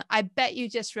from, I bet you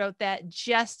just wrote that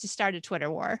just to start a Twitter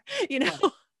war, you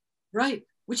know? Right.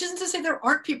 Which isn't to say there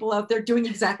aren't people out there doing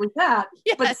exactly that,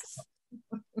 yes.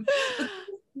 but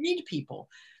read people,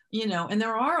 you know, and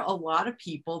there are a lot of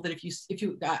people that if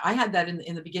you, I had that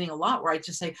in the beginning a lot, where I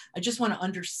just say, I just want to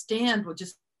understand what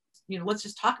just, let's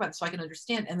just talk about it so I can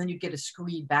understand. And then you get a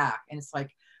screed back, and it's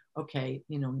like, okay,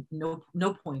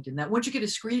 no point in that. Once you get a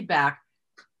screed back,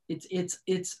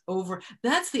 it's over.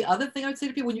 That's the other thing I would say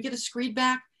to people. When you get a screed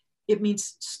back, it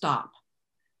means stop.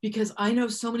 Because I know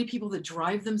so many people that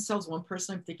drive themselves, one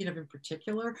person I'm thinking of in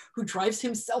particular, who drives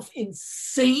himself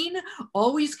insane,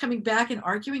 always coming back and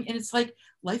arguing. And it's like,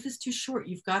 life is too short.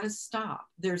 You've got to stop.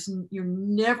 You're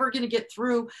never going to get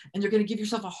through, and you're going to give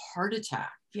yourself a heart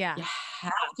attack. Yeah. You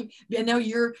have to. And now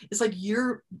it's like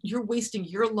you're wasting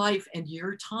your life and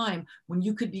your time when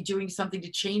you could be doing something to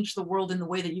change the world in the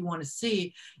way that you want to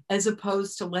see, as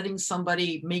opposed to letting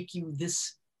somebody make you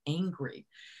this angry.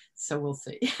 So we'll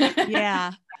see.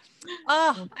 Yeah.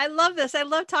 Oh, I love this. I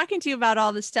love talking to you about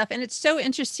all this stuff. And it's so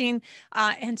interesting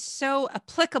and so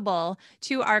applicable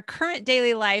to our current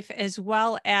daily life, as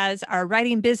well as our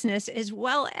writing business, as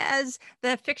well as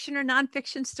the fiction or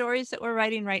nonfiction stories that we're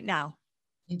writing right now.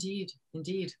 Indeed.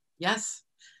 Indeed. Yes.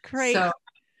 Great. So,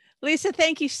 Lisa,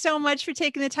 thank you so much for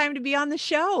taking the time to be on the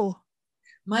show.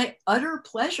 My utter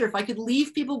pleasure. If I could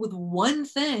leave people with one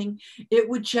thing, it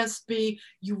would just be,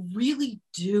 you really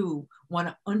do want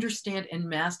to understand and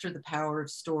master the power of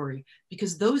story,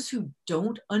 because those who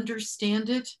don't understand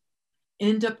it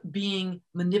end up being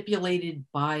manipulated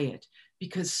by it,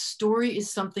 because story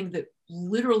is something that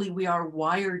literally we are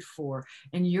wired for,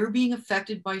 and you're being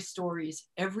affected by stories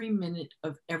every minute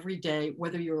of every day,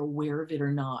 whether you're aware of it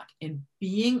or not. And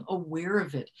being aware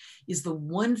of it is the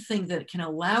one thing that can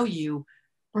allow you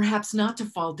perhaps not to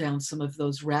fall down some of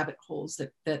those rabbit holes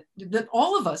that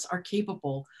all of us are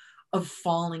capable of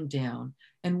falling down.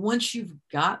 And once you've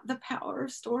got the power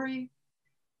of story,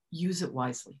 use it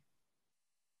wisely.